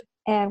group,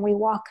 and we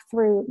walk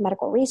through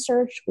medical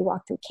research, we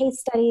walk through case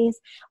studies,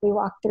 we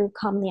walk through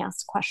commonly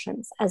asked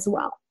questions as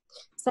well.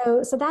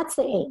 So that's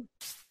the aim.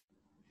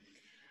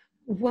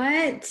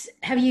 What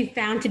have you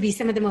found to be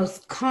some of the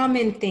most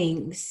common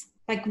things?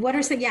 Like, what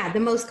are the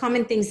most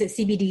common things that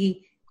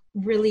CBD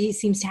really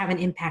seems to have an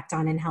impact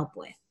on and help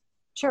with?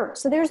 Sure.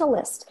 So there's a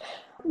list,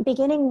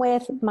 beginning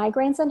with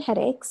migraines and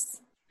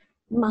headaches,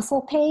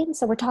 muscle pain.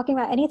 So we're talking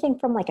about anything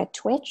from like a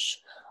twitch.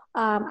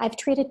 I've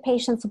treated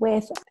patients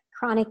with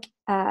chronic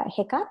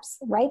hiccups,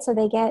 right? So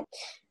they get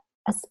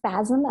a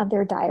spasm of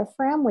their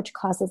diaphragm, which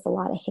causes a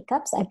lot of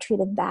hiccups. I've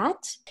treated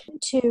that.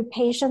 To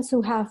patients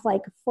who have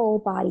like full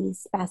body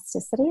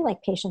spasticity,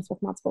 like patients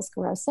with multiple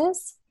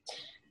sclerosis.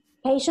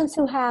 Patients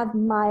who have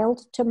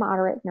mild to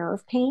moderate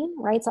nerve pain,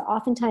 right? So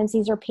oftentimes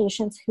these are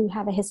patients who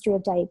have a history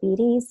of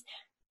diabetes,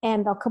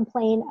 and they'll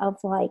complain of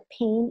like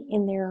pain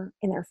in their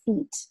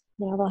feet.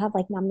 They'll have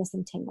like numbness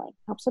and tingling.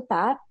 Helps with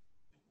that.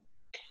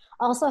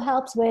 Also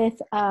helps with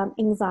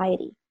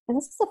anxiety. And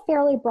this is a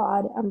fairly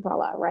broad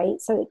umbrella, right?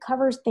 So it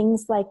covers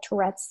things like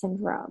Tourette's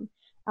syndrome,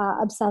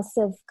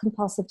 obsessive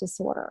compulsive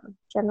disorder,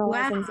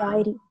 generalized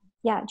anxiety.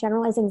 Yeah,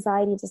 generalized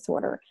anxiety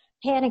disorder,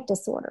 panic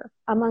disorder,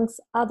 amongst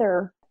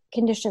other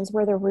conditions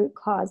where the root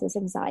cause is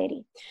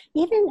anxiety.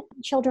 Even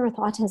children with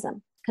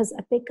autism, because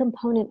a big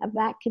component of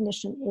that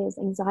condition is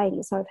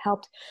anxiety. So I've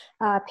helped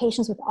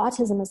patients with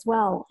autism as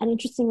well. And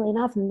interestingly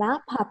enough, in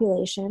that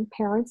population,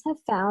 parents have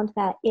found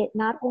that it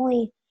not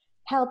only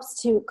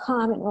helps to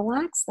calm and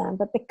relax them,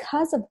 but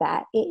because of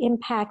that, it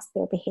impacts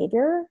their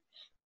behavior,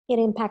 it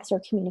impacts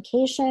their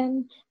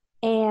communication,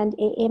 and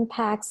it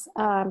impacts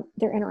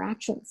their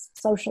interactions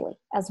socially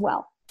as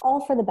well,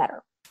 all for the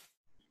better.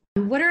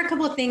 What are a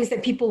couple of things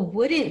that people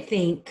wouldn't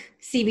think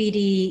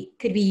CBD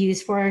could be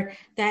used for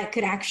that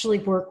could actually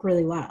work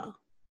really well?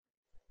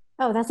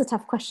 Oh, that's a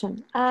tough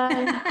question.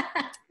 Because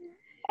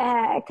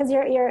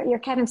you're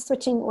kind of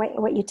switching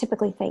what you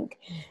typically think.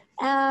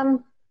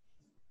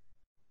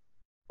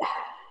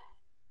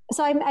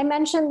 So I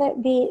mentioned that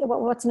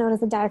what's known as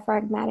the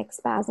diaphragmatic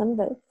spasm,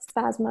 the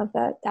spasm of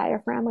the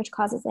diaphragm, which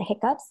causes the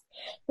hiccups,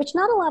 which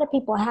not a lot of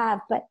people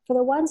have, but for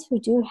the ones who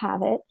do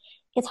have it,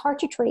 it's hard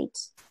to treat.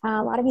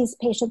 A lot of these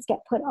patients get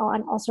put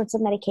on all sorts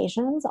of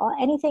medications,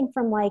 anything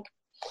from like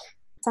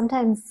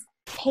sometimes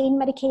pain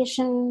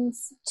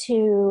medications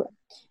to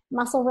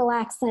muscle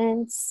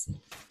relaxants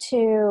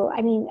to,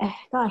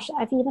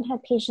 I've even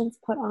had patients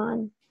put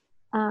on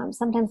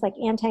sometimes like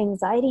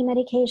anti-anxiety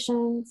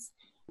medications,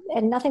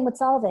 and nothing would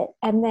solve it.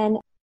 And then,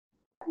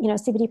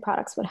 CBD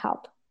products would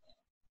help.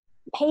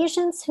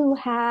 Patients who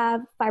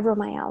have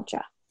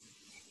fibromyalgia,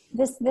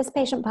 this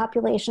patient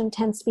population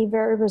tends to be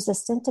very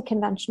resistant to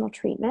conventional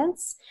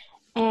treatments,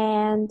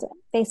 and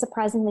they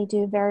surprisingly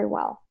do very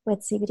well with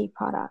CBD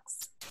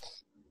products.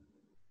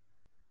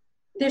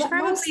 There's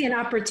probably an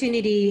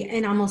opportunity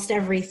in almost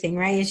everything,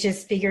 right? It's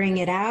just figuring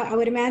it out, I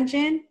would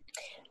imagine.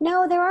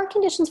 No, there are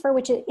conditions for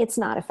which it's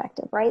not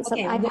effective, right?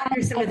 Okay,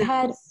 so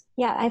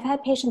I've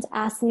had patients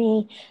ask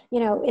me,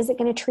 is it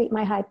going to treat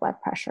my high blood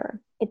pressure?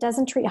 It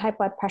doesn't treat high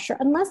blood pressure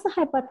unless the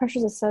high blood pressure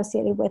is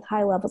associated with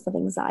high levels of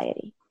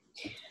anxiety.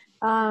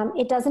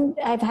 It doesn't.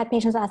 I've had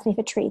patients ask me if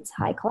it treats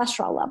high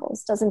cholesterol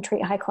levels. Doesn't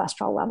treat high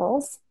cholesterol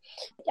levels.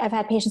 I've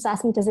had patients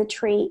ask me, does it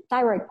treat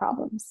thyroid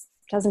problems?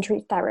 Doesn't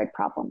treat thyroid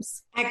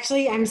problems.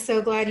 Actually, I'm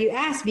so glad you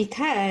asked,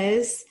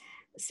 because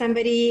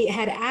somebody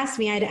had asked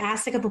me, I'd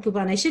asked a couple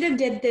people, and I should have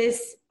did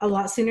this a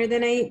lot sooner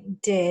than I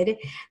did,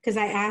 because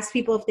I asked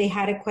people if they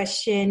had a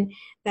question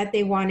that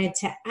they wanted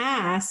to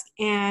ask.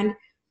 And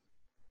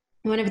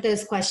one of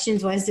those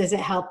questions was, does it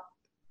help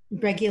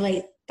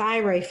regulate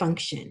thyroid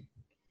function?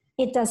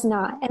 It does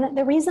not. And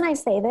the reason I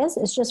say this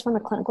is just from a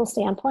clinical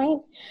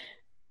standpoint.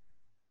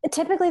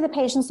 Typically, the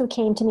patients who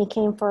came to me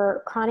came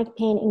for chronic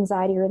pain,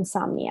 anxiety, or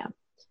insomnia,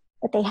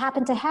 but they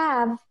happen to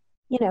have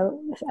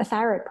a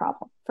thyroid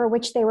problem for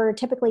which they were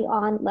typically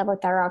on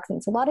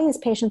levothyroxine. So a lot of these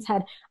patients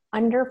had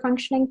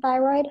under-functioning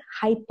thyroid,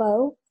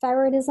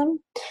 hypothyroidism.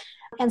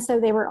 And so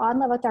they were on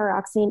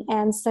levothyroxine.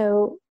 And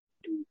so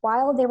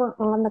while they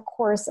were on the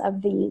course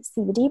of the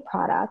CBD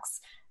products,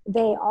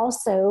 they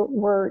also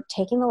were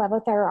taking the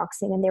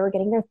levothyroxine, and they were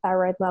getting their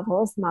thyroid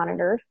levels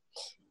monitored.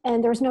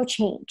 And there was no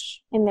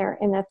change in their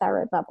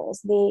thyroid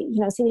levels.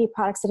 The CBD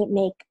products didn't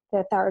make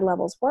the thyroid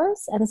levels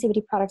worse, and the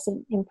CBD products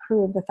didn't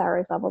improve the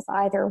thyroid levels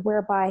either,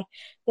 whereby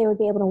they would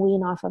be able to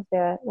wean off of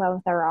the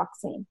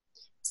levothyroxine.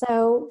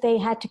 So they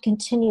had to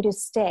continue to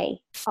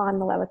stay on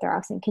the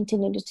levothyroxine,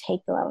 continue to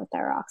take the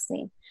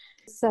levothyroxine.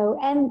 So,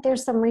 and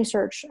there's some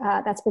research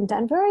that's been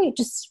done, very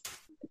just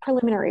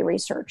preliminary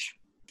research,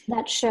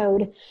 that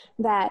showed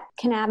that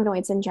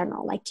cannabinoids in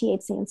general, like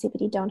THC and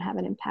CBD, don't have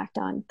an impact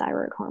on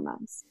thyroid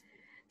hormones.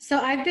 So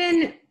I've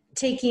been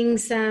taking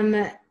some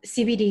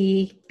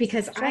CBD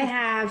because I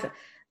have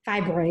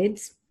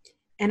fibroids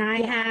and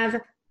I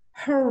have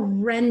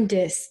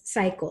horrendous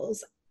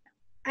cycles.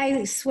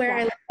 I swear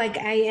I look like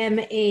I am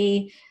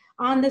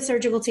on the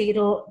surgical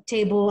table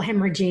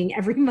hemorrhaging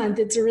every month.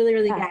 It's really,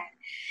 really bad.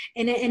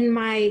 And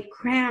my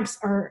cramps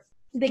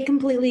they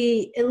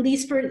completely, at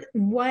least for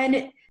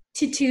 1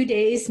 to 2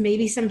 days,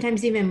 maybe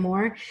sometimes even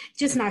more,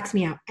 just knocks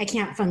me out. I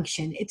can't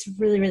function. It's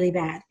really, really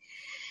bad.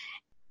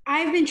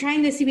 I've been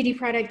trying the CBD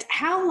product.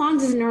 How long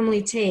does it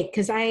normally take?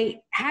 Because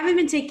I haven't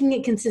been taking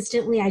it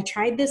consistently. I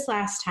tried this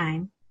last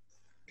time.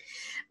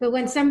 But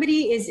when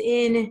somebody is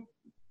in,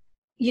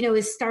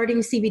 is starting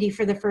CBD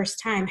for the first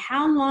time,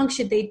 how long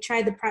should they try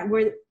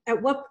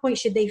at what point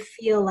should they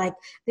feel like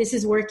this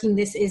is working,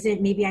 this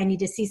isn't, maybe I need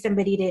to see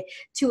somebody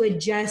to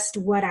adjust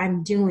what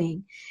I'm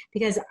doing?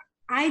 Because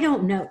I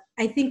don't know.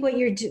 I think what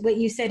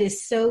you said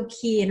is so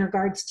key in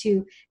regards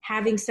to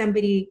having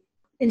somebody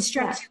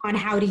instruct you on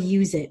how to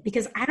use it,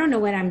 because I don't know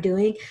what I'm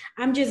doing.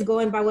 I'm just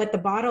going by what the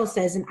bottle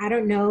says, and I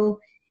don't know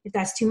if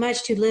that's too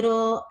much, too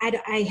little.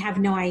 I have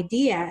no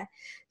idea.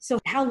 So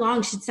how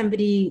long should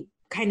somebody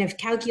kind of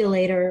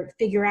calculate or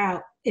figure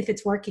out if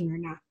it's working or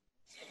not?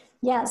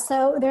 Yeah,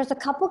 so there's a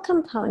couple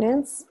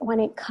components when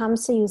it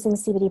comes to using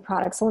CBD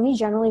products. So let me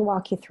generally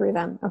walk you through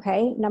them,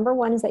 okay? Number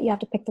one is that you have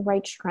to pick the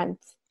right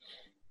strength.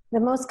 The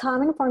most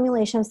common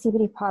formulation of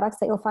CBD products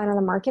that you'll find on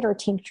the market are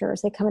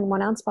tinctures. They come in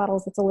 1 ounce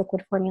bottles. It's a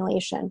liquid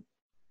formulation.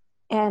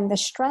 And the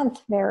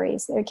strength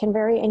varies. It can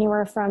vary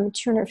anywhere from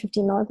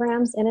 250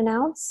 milligrams in an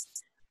ounce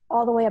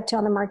all the way up to,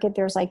 on the market,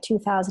 there's like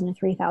 2,000 to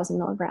 3,000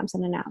 milligrams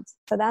in an ounce.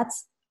 So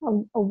that's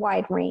a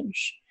wide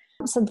range.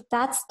 So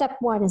that's step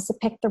one, is to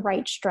pick the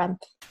right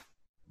strength.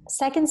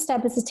 Second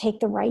step is to take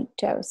the right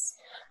dose.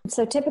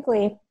 So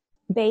typically,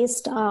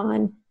 based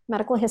on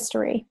medical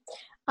history,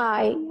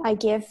 I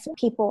give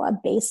people a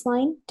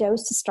baseline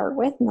dose to start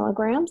with,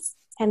 milligrams,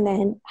 and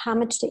then how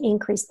much to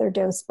increase their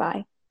dose by.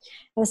 And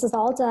this is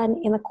all done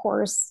in the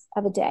course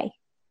of a day.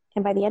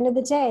 And by the end of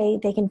the day,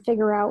 they can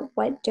figure out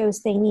what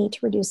dose they need to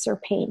reduce their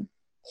pain.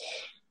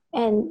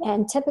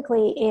 And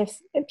typically, if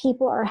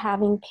people are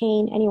having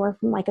pain anywhere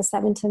from like a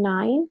 7 to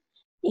 9,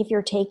 if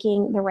you're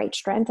taking the right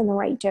strength and the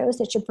right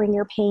dose, it should bring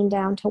your pain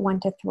down to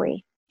 1 to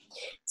 3.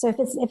 So if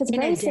it's in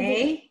very a day?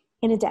 severe,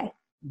 in a day.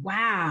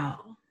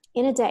 Wow.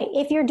 In a day,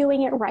 if you're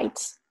doing it right.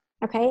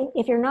 Okay.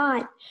 If you're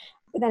not,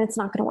 then it's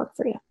not going to work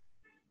for you.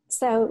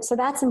 So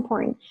that's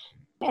important.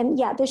 And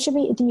yeah,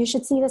 you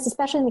should see this,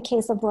 especially in the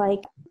case of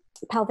like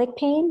pelvic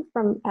pain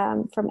from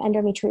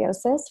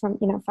endometriosis, from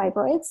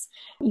fibroids,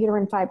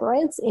 uterine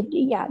fibroids.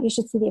 You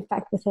should see the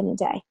effect within a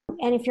day.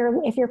 And if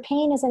your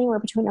pain is anywhere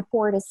between a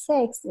 4 to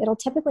 6, it'll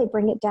typically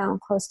bring it down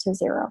close to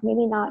 0.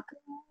 Maybe not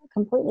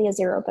completely a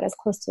 0, but as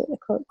close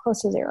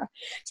to 0.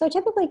 So it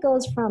typically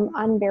goes from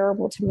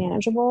unbearable to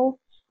manageable.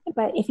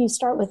 But if you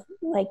start with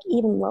like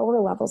even lower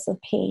levels of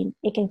pain,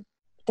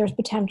 there's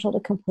potential to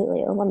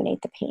completely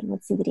eliminate the pain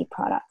with CBD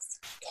products.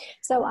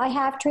 So I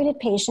have treated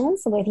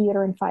patients with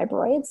uterine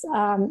fibroids.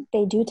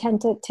 They do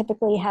tend to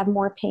typically have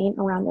more pain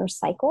around their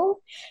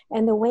cycle.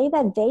 And the way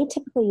that they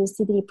typically use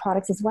CBD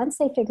products is once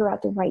they figure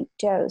out the right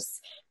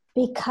dose,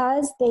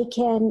 because they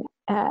can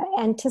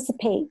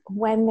anticipate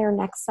when their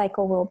next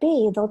cycle will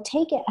be, they'll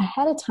take it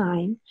ahead of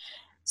time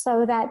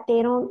so that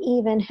they don't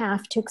even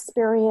have to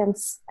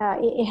experience,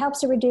 it helps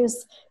to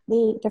reduce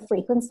the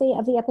frequency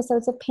of the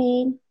episodes of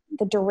pain,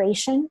 the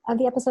duration of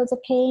the episodes of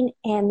pain,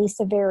 and the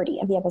severity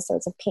of the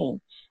episodes of pain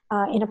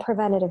in a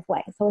preventative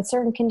way. So with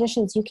certain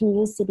conditions, you can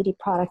use CBD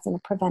products in a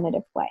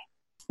preventative way.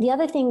 The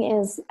other thing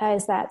is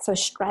that, so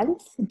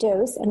strength,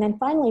 dose, and then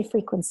finally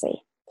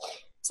frequency.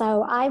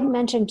 So I've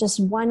mentioned just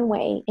one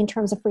way in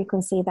terms of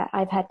frequency that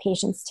I've had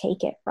patients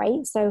take it,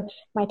 right? So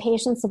my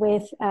patients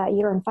with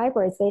uterine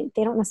fibroids,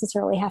 they don't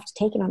necessarily have to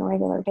take it on a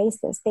regular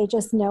basis. They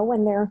just know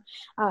when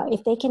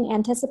if they can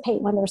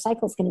anticipate when their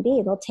cycle is going to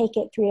be, they'll take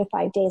it 3 to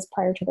 5 days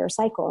prior to their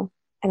cycle,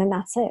 and then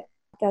that's it.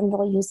 Then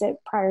they'll use it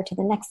prior to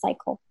the next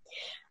cycle.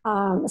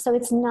 So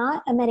it's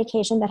not a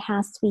medication that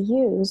has to be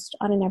used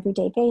on an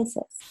everyday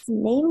basis,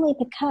 namely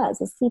because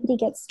the CBD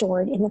gets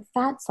stored in the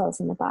fat cells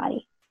in the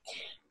body.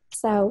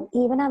 So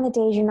even on the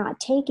days you're not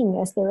taking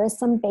this, there is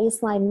some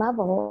baseline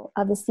level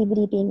of the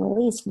CBD being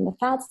released from the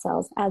fat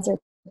cells as they're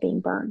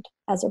being burned,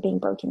 as they're being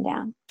broken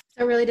down.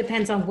 So it really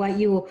depends on what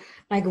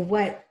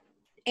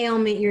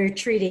ailment you're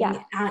treating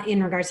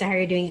in regards to how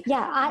you're doing it.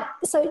 Yeah.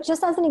 So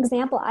just as an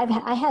example,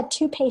 I had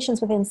 2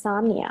 patients with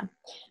insomnia.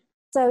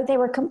 So they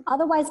were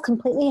otherwise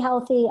completely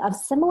healthy, of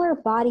similar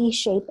body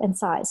shape and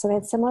size. So they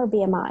had similar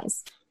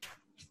BMIs.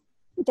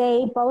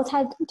 They both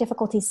had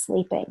difficulty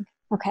sleeping.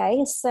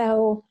 Okay.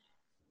 So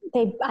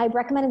I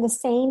recommended the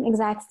same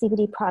exact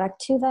CBD product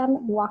to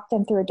them, walked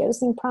them through a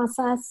dosing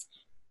process.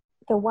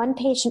 The one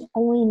patient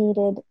only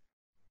needed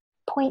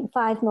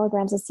 0.5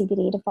 milligrams of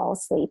CBD to fall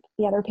asleep.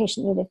 The other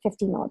patient needed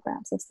 50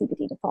 milligrams of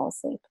CBD to fall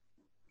asleep.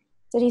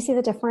 So do you see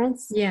the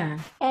difference? Yeah.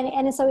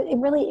 And so it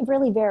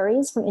really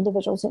varies from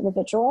individual to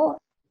individual.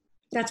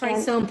 That's why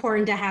it's so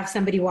important to have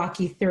somebody walk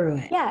you through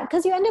it. Yeah,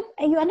 because you end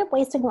up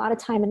wasting a lot of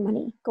time and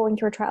money going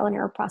through a trial and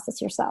error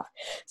process yourself.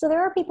 So there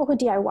are people who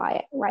DIY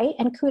it, right?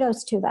 And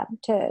kudos to them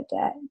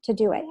to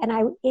do it.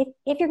 And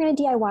if you're going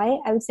to DIY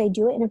it, I would say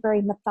do it in a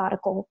very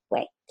methodical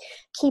way.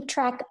 Keep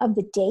track of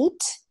the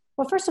date.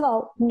 Well, first of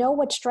all, know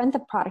what strength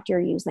of product you're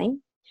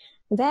using.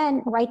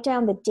 Then write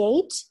down the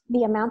date,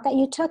 the amount that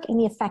you took, and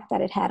the effect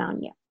that it had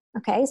on you.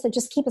 Okay, so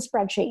just keep a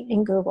spreadsheet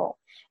in Google,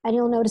 and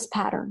you'll notice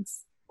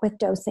patterns with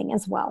dosing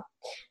as well.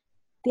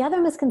 The other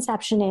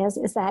misconception is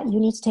that you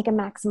need to take a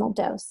maximal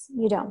dose.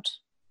 You don't.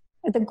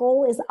 The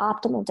goal is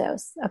optimal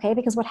dose, okay?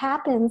 Because what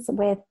happens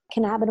with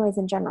cannabinoids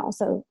in general,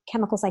 so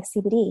chemicals like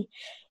CBD,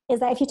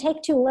 is that if you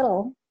take too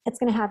little, it's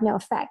going to have no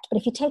effect. But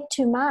if you take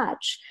too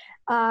much,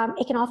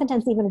 it can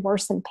oftentimes even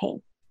worsen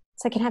pain.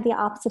 So it can have the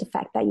opposite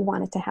effect that you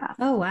want it to have.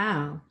 Oh,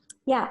 wow.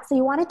 Yeah. So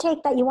you want to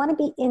take that, you want to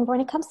be in, when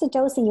it comes to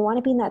dosing, you want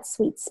to be in that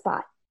sweet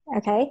spot.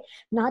 Okay.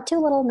 Not too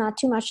little, not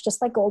too much,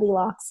 just like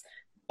Goldilocks.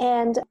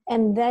 And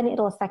then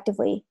it'll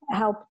effectively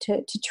help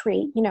to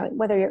treat,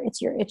 whether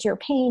it's your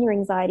pain, your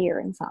anxiety, or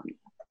insomnia.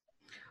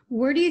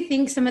 Where do you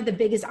think some of the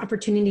biggest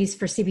opportunities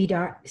for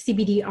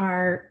CBD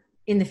are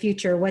in the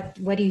future? What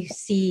do you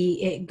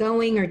see it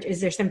going, or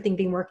is there something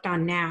being worked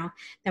on now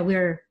that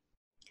we're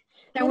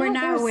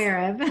not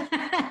aware of?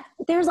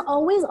 There's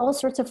always all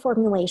sorts of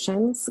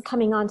formulations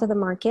coming onto the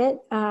market.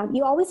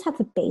 You always have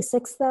the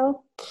basics,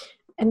 though.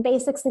 And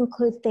basics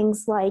include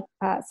things like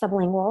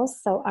sublinguals,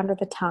 so under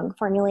the tongue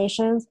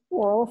formulations,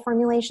 oral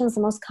formulations,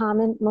 the most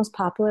common, most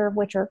popular of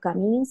which are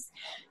gummies.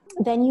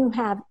 Then you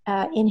have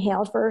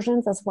inhaled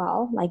versions as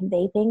well, like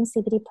vaping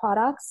CBD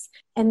products.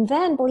 And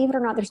then, believe it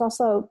or not, there's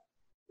also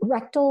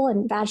rectal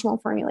and vaginal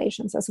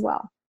formulations as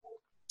well.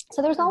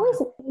 So there's always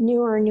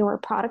newer and newer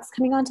products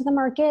coming onto the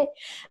market.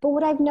 But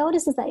what I've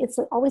noticed is that it's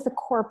always the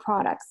core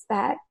products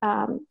that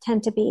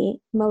tend to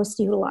be most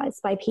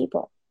utilized by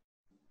people.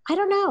 I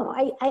don't know.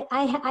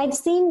 I've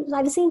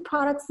seen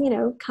products,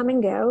 come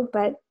and go,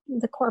 but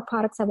the core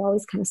products have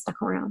always kind of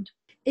stuck around.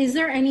 Is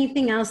there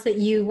anything else that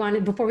you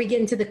wanted, before we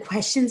get into the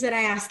questions that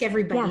I ask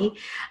everybody,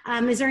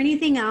 is there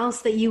anything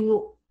else that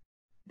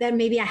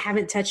maybe I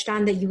haven't touched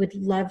on that you would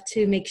love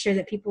to make sure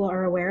that people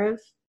are aware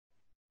of?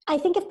 I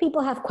think if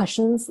people have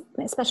questions,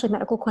 especially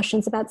medical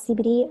questions about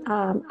CBD,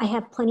 I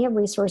have plenty of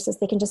resources.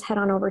 They can just head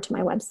on over to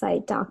my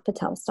website,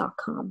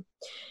 docpatels.com.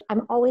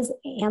 I'm always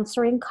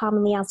answering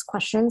commonly asked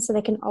questions, so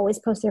they can always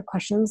post their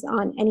questions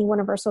on any one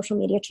of our social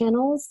media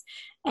channels,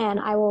 and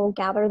I will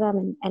gather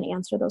them and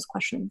answer those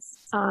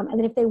questions. And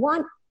then if they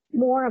want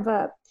more of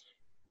a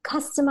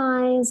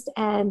customized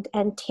and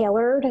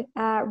tailored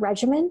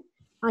regimen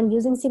on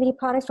using CBD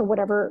products for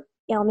whatever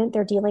ailment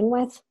they're dealing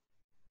with,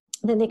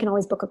 then they can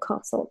always book a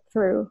consult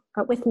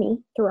with me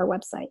through our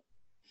website.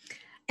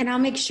 And I'll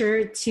make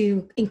sure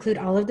to include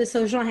all of the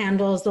social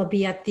handles. They'll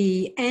be at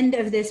the end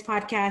of this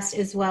podcast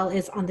as well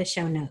as on the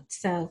show notes.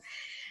 So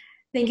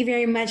thank you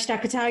very much,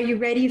 Dr. Patel. Are you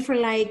ready for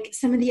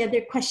some of the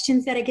other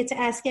questions that I get to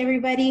ask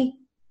everybody?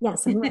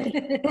 Yes, I'm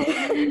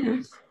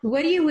ready.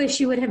 What do you wish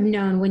you would have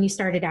known when you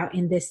started out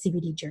in this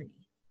CBD journey?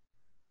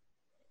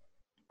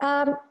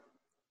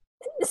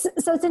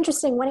 So it's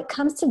interesting when it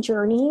comes to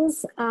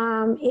journeys,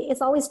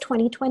 it's always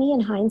 20/20 in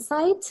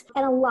hindsight.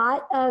 And a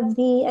lot of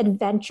the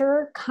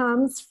adventure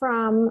comes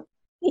from,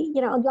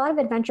 you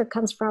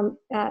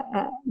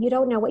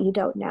don't know what you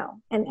don't know.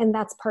 And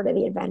that's part of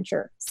the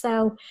adventure.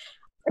 So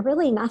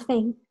really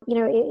nothing,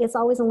 it's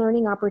always a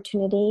learning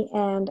opportunity.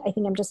 And I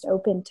think I'm just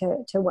open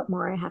to what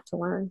more I have to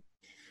learn.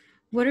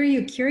 What are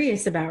you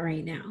curious about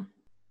right now?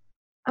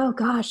 Oh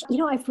gosh,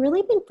 I've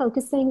really been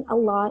focusing a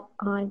lot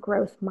on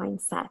growth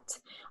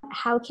mindset.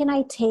 How can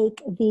I take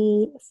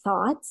the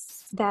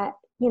thoughts that,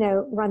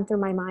 run through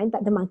my mind,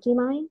 the monkey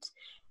mind,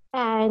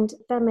 and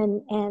them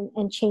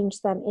and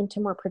change them into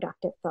more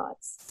productive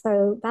thoughts?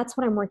 So that's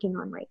what I'm working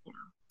on right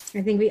now.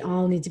 I think we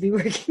all need to be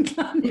working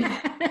on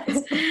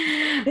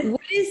that.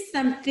 What is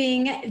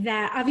something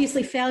that,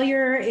 obviously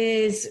failure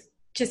is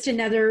just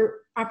another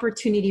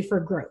opportunity for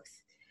growth.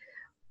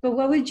 But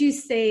what would you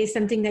say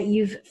something that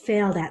you've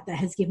failed at that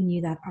has given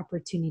you that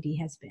opportunity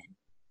has been?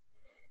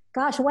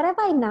 Gosh, what have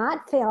I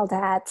not failed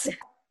at?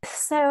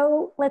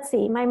 So let's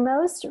see. My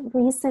most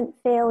recent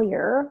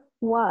failure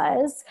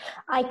was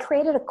I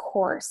created a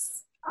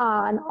course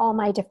on all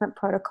my different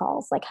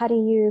protocols, like how to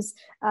use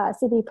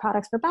CBD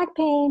products for back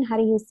pain, how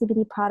to use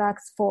CBD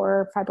products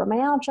for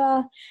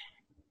fibromyalgia.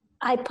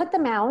 I put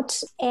them out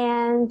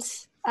and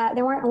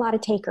there weren't a lot of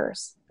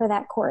takers for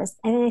that course.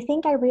 And I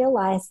think I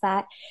realized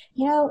that,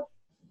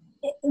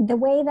 the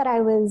way that I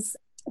was,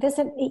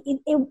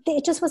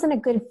 it just wasn't a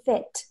good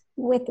fit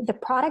with the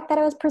product that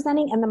I was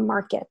presenting and the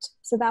market.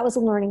 So that was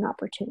a learning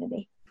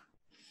opportunity.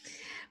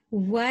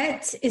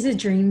 What is a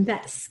dream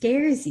that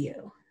scares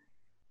you?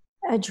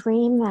 A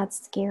dream that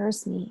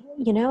scares me.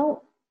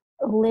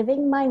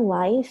 Living my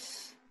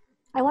life,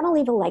 I want to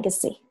leave a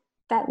legacy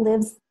that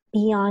lives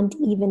beyond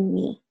even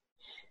me.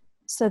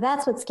 So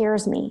that's what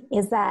scares me,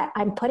 is that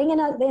I'm putting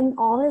in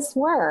all this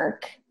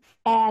work,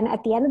 and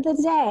at the end of the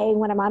day,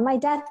 when I'm on my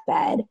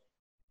deathbed,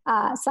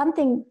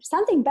 something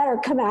better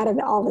come out of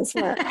all this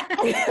work.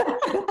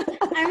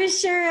 I'm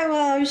sure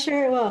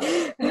it will.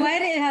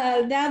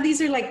 What? Now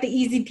these are like the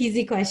easy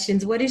peasy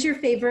questions. What is your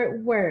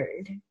favorite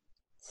word?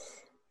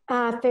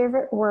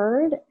 Favorite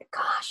word?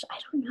 Gosh, I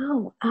don't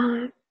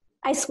know.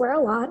 I swear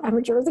a lot. I'm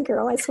a Jersey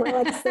girl. I swear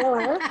like a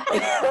sailor.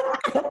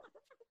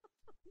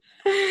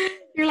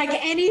 You're like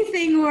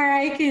anything where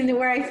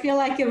I feel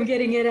like I'm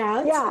getting it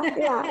out.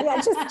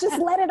 Yeah. Just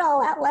let it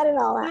all out. Let it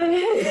all out.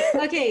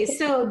 Okay,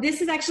 so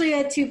this is actually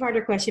a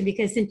two-parter question,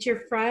 because since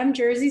you're from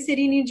Jersey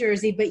City, New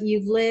Jersey, but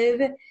you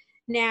live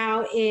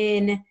now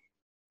in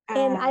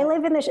and I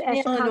live in the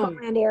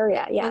Chicagoland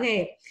area. Yeah.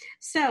 Okay,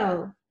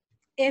 so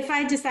if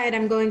I decide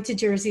I'm going to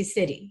Jersey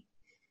City,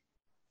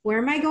 where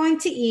am I going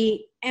to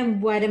eat,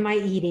 and what am I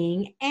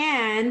eating?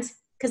 And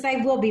because I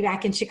will be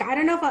back in Chicago. I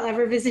don't know if I'll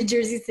ever visit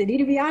Jersey City,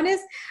 to be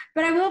honest,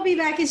 but I will be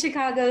back in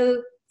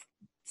Chicago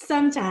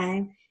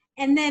sometime.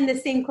 And then the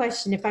same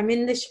question, if I'm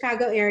in the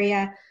Chicago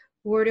area,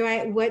 what do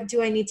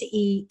I need to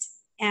eat,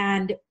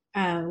 and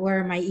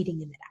where am I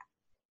eating in it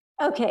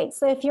at? Okay,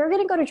 so if you're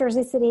going to go to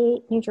Jersey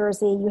City, New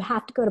Jersey, you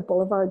have to go to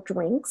Boulevard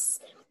Drinks.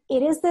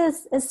 It is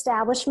this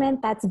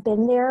establishment that's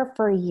been there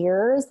for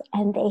years,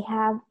 and they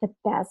have the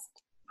best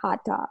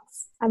hot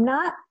dogs. I'm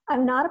not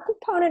a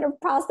proponent of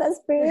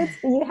processed foods,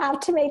 but you have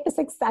to make this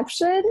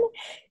exception.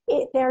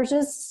 They're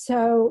just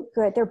so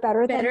good. They're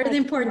better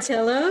than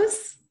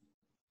Portillo's.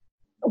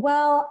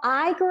 Well,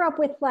 I grew up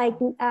with like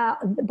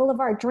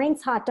Boulevard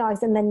Drinks hot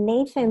dogs and the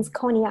Nathan's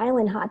Coney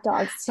Island hot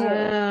dogs too.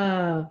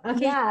 Oh,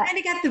 okay. Yeah. You kind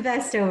of got the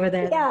best over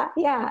there.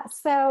 Yeah.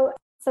 So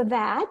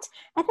that,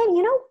 and then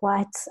you know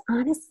what?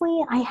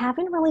 Honestly, I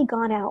haven't really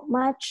gone out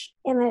much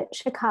in the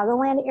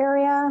Chicagoland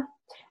area.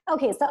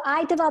 Okay, so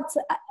I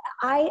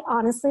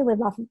honestly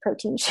live off of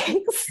protein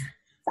shakes.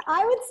 So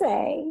I would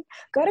say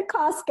go to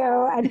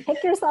Costco and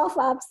pick yourself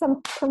up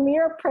some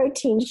Premier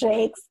protein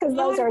shakes because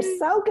those are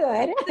so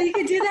good. So you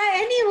can do that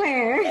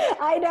anywhere.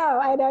 I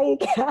know you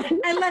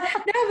can. No,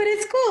 but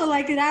it's cool.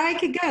 Like now I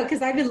could go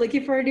because I've been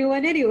looking for a new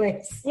one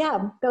anyways.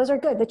 Yeah, those are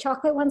good. The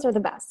chocolate ones are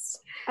the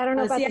best. I don't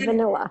know about the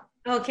vanilla.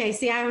 Okay,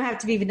 see, I don't have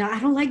to be vanilla. I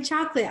don't like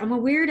chocolate. I'm a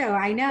weirdo.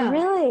 I know.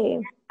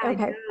 Really?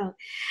 Okay.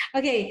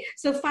 Okay,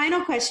 so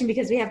final question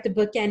because we have to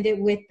bookend it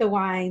with the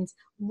wines.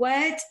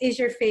 What is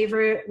your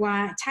favorite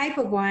wine, type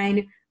of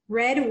wine,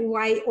 red,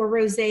 white, or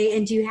rosé,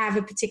 and do you have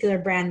a particular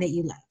brand that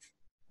you love?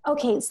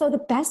 Okay, so the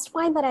best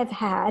wine that I've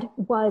had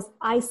was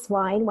ice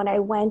wine when I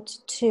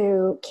went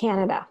to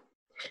Canada.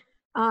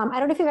 I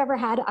don't know if you've ever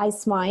had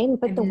ice wine,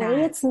 but the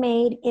way it's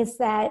made is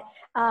that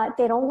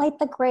they don't light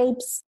the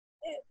grapes.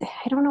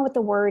 I don't know what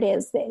the word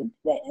is.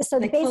 So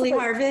like fully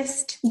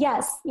harvest.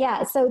 Yes,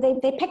 yeah. So they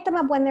pick them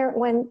up when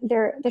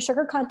the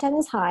sugar content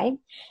is high,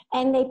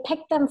 and they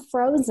pick them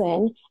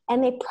frozen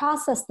and they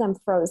process them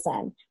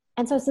frozen.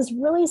 And so it's this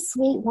really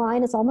sweet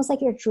wine. It's almost like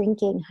you're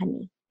drinking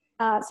honey.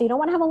 So you don't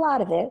want to have a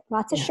lot of it,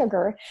 lots of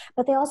sugar,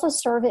 but they also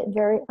serve it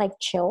very like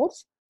chilled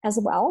as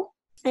well.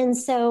 And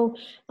so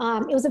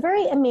it was a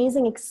very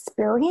amazing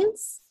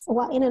experience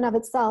in and of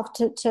itself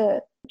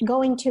to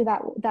going to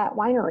that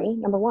winery,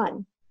 number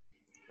one.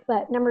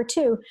 But number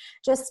two,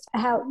 just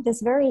how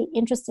this very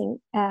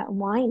interesting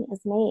wine is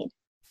made.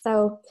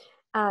 So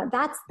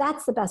that's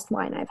the best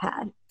wine I've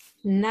had.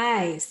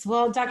 Nice.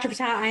 Well, Dr.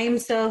 Patel, I am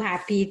so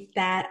happy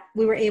that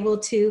we were able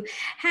to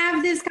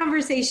have this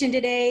conversation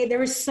today. There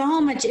was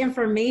so much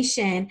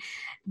information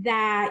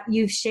that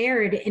you've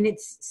shared, and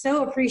it's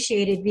so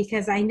appreciated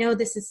because I know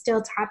this is still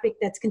a topic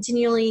that's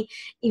continually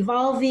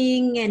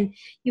evolving. And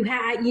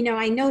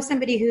I know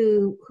somebody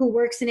who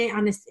works in it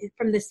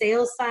from the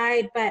sales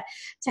side, but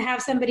to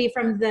have somebody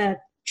from the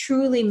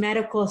truly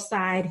medical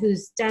side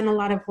who's done a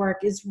lot of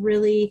work is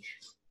really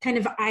kind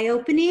of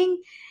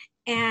eye-opening.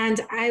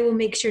 And I will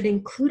make sure to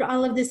include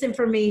all of this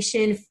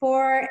information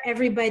for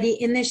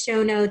everybody in the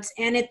show notes.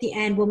 And at the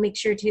end, we'll make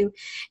sure to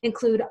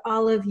include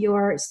all of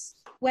your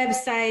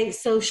website,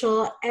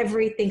 social,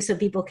 everything so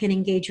people can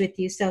engage with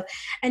you. So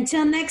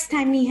until next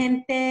time, mi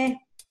gente.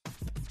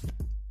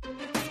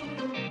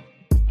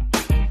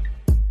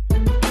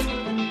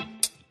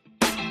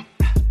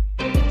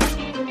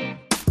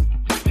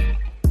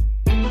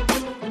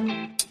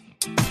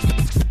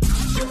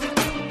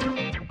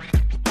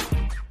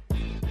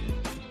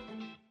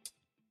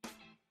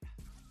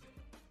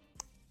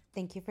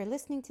 Thank you for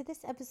listening to this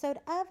episode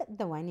of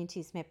the Wine and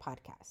Chisme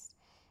podcast.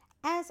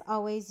 As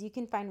always, you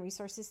can find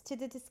resources to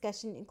the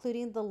discussion,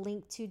 including the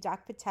link to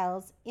Doc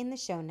Patel's in the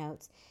show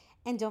notes.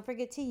 And don't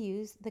forget to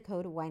use the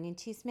code Wine and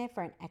Chisme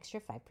for an extra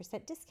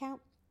 5%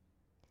 discount.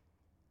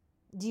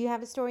 Do you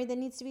have a story that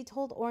needs to be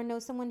told or know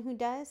someone who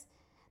does?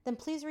 Then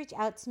please reach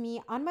out to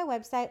me on my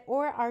website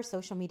or our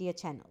social media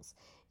channels.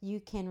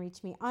 You can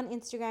reach me on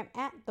Instagram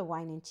at The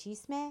Wine and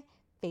Chisme,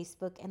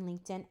 Facebook and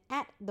LinkedIn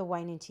at The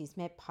Wine and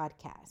Chisme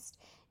podcast.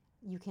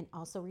 You can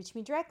also reach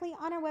me directly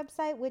on our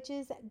website, which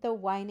is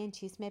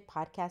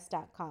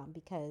thewineandchismepodcast.com,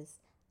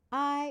 because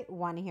I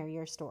want to hear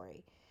your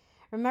story.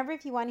 Remember,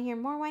 if you want to hear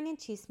more Wine and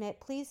Chisme,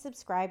 please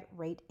subscribe,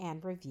 rate,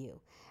 and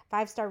review.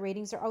 5-star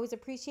ratings are always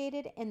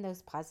appreciated, and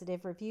those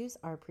positive reviews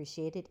are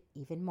appreciated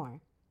even more.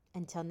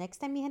 Until next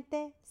time, mi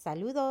gente,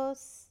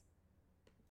 saludos.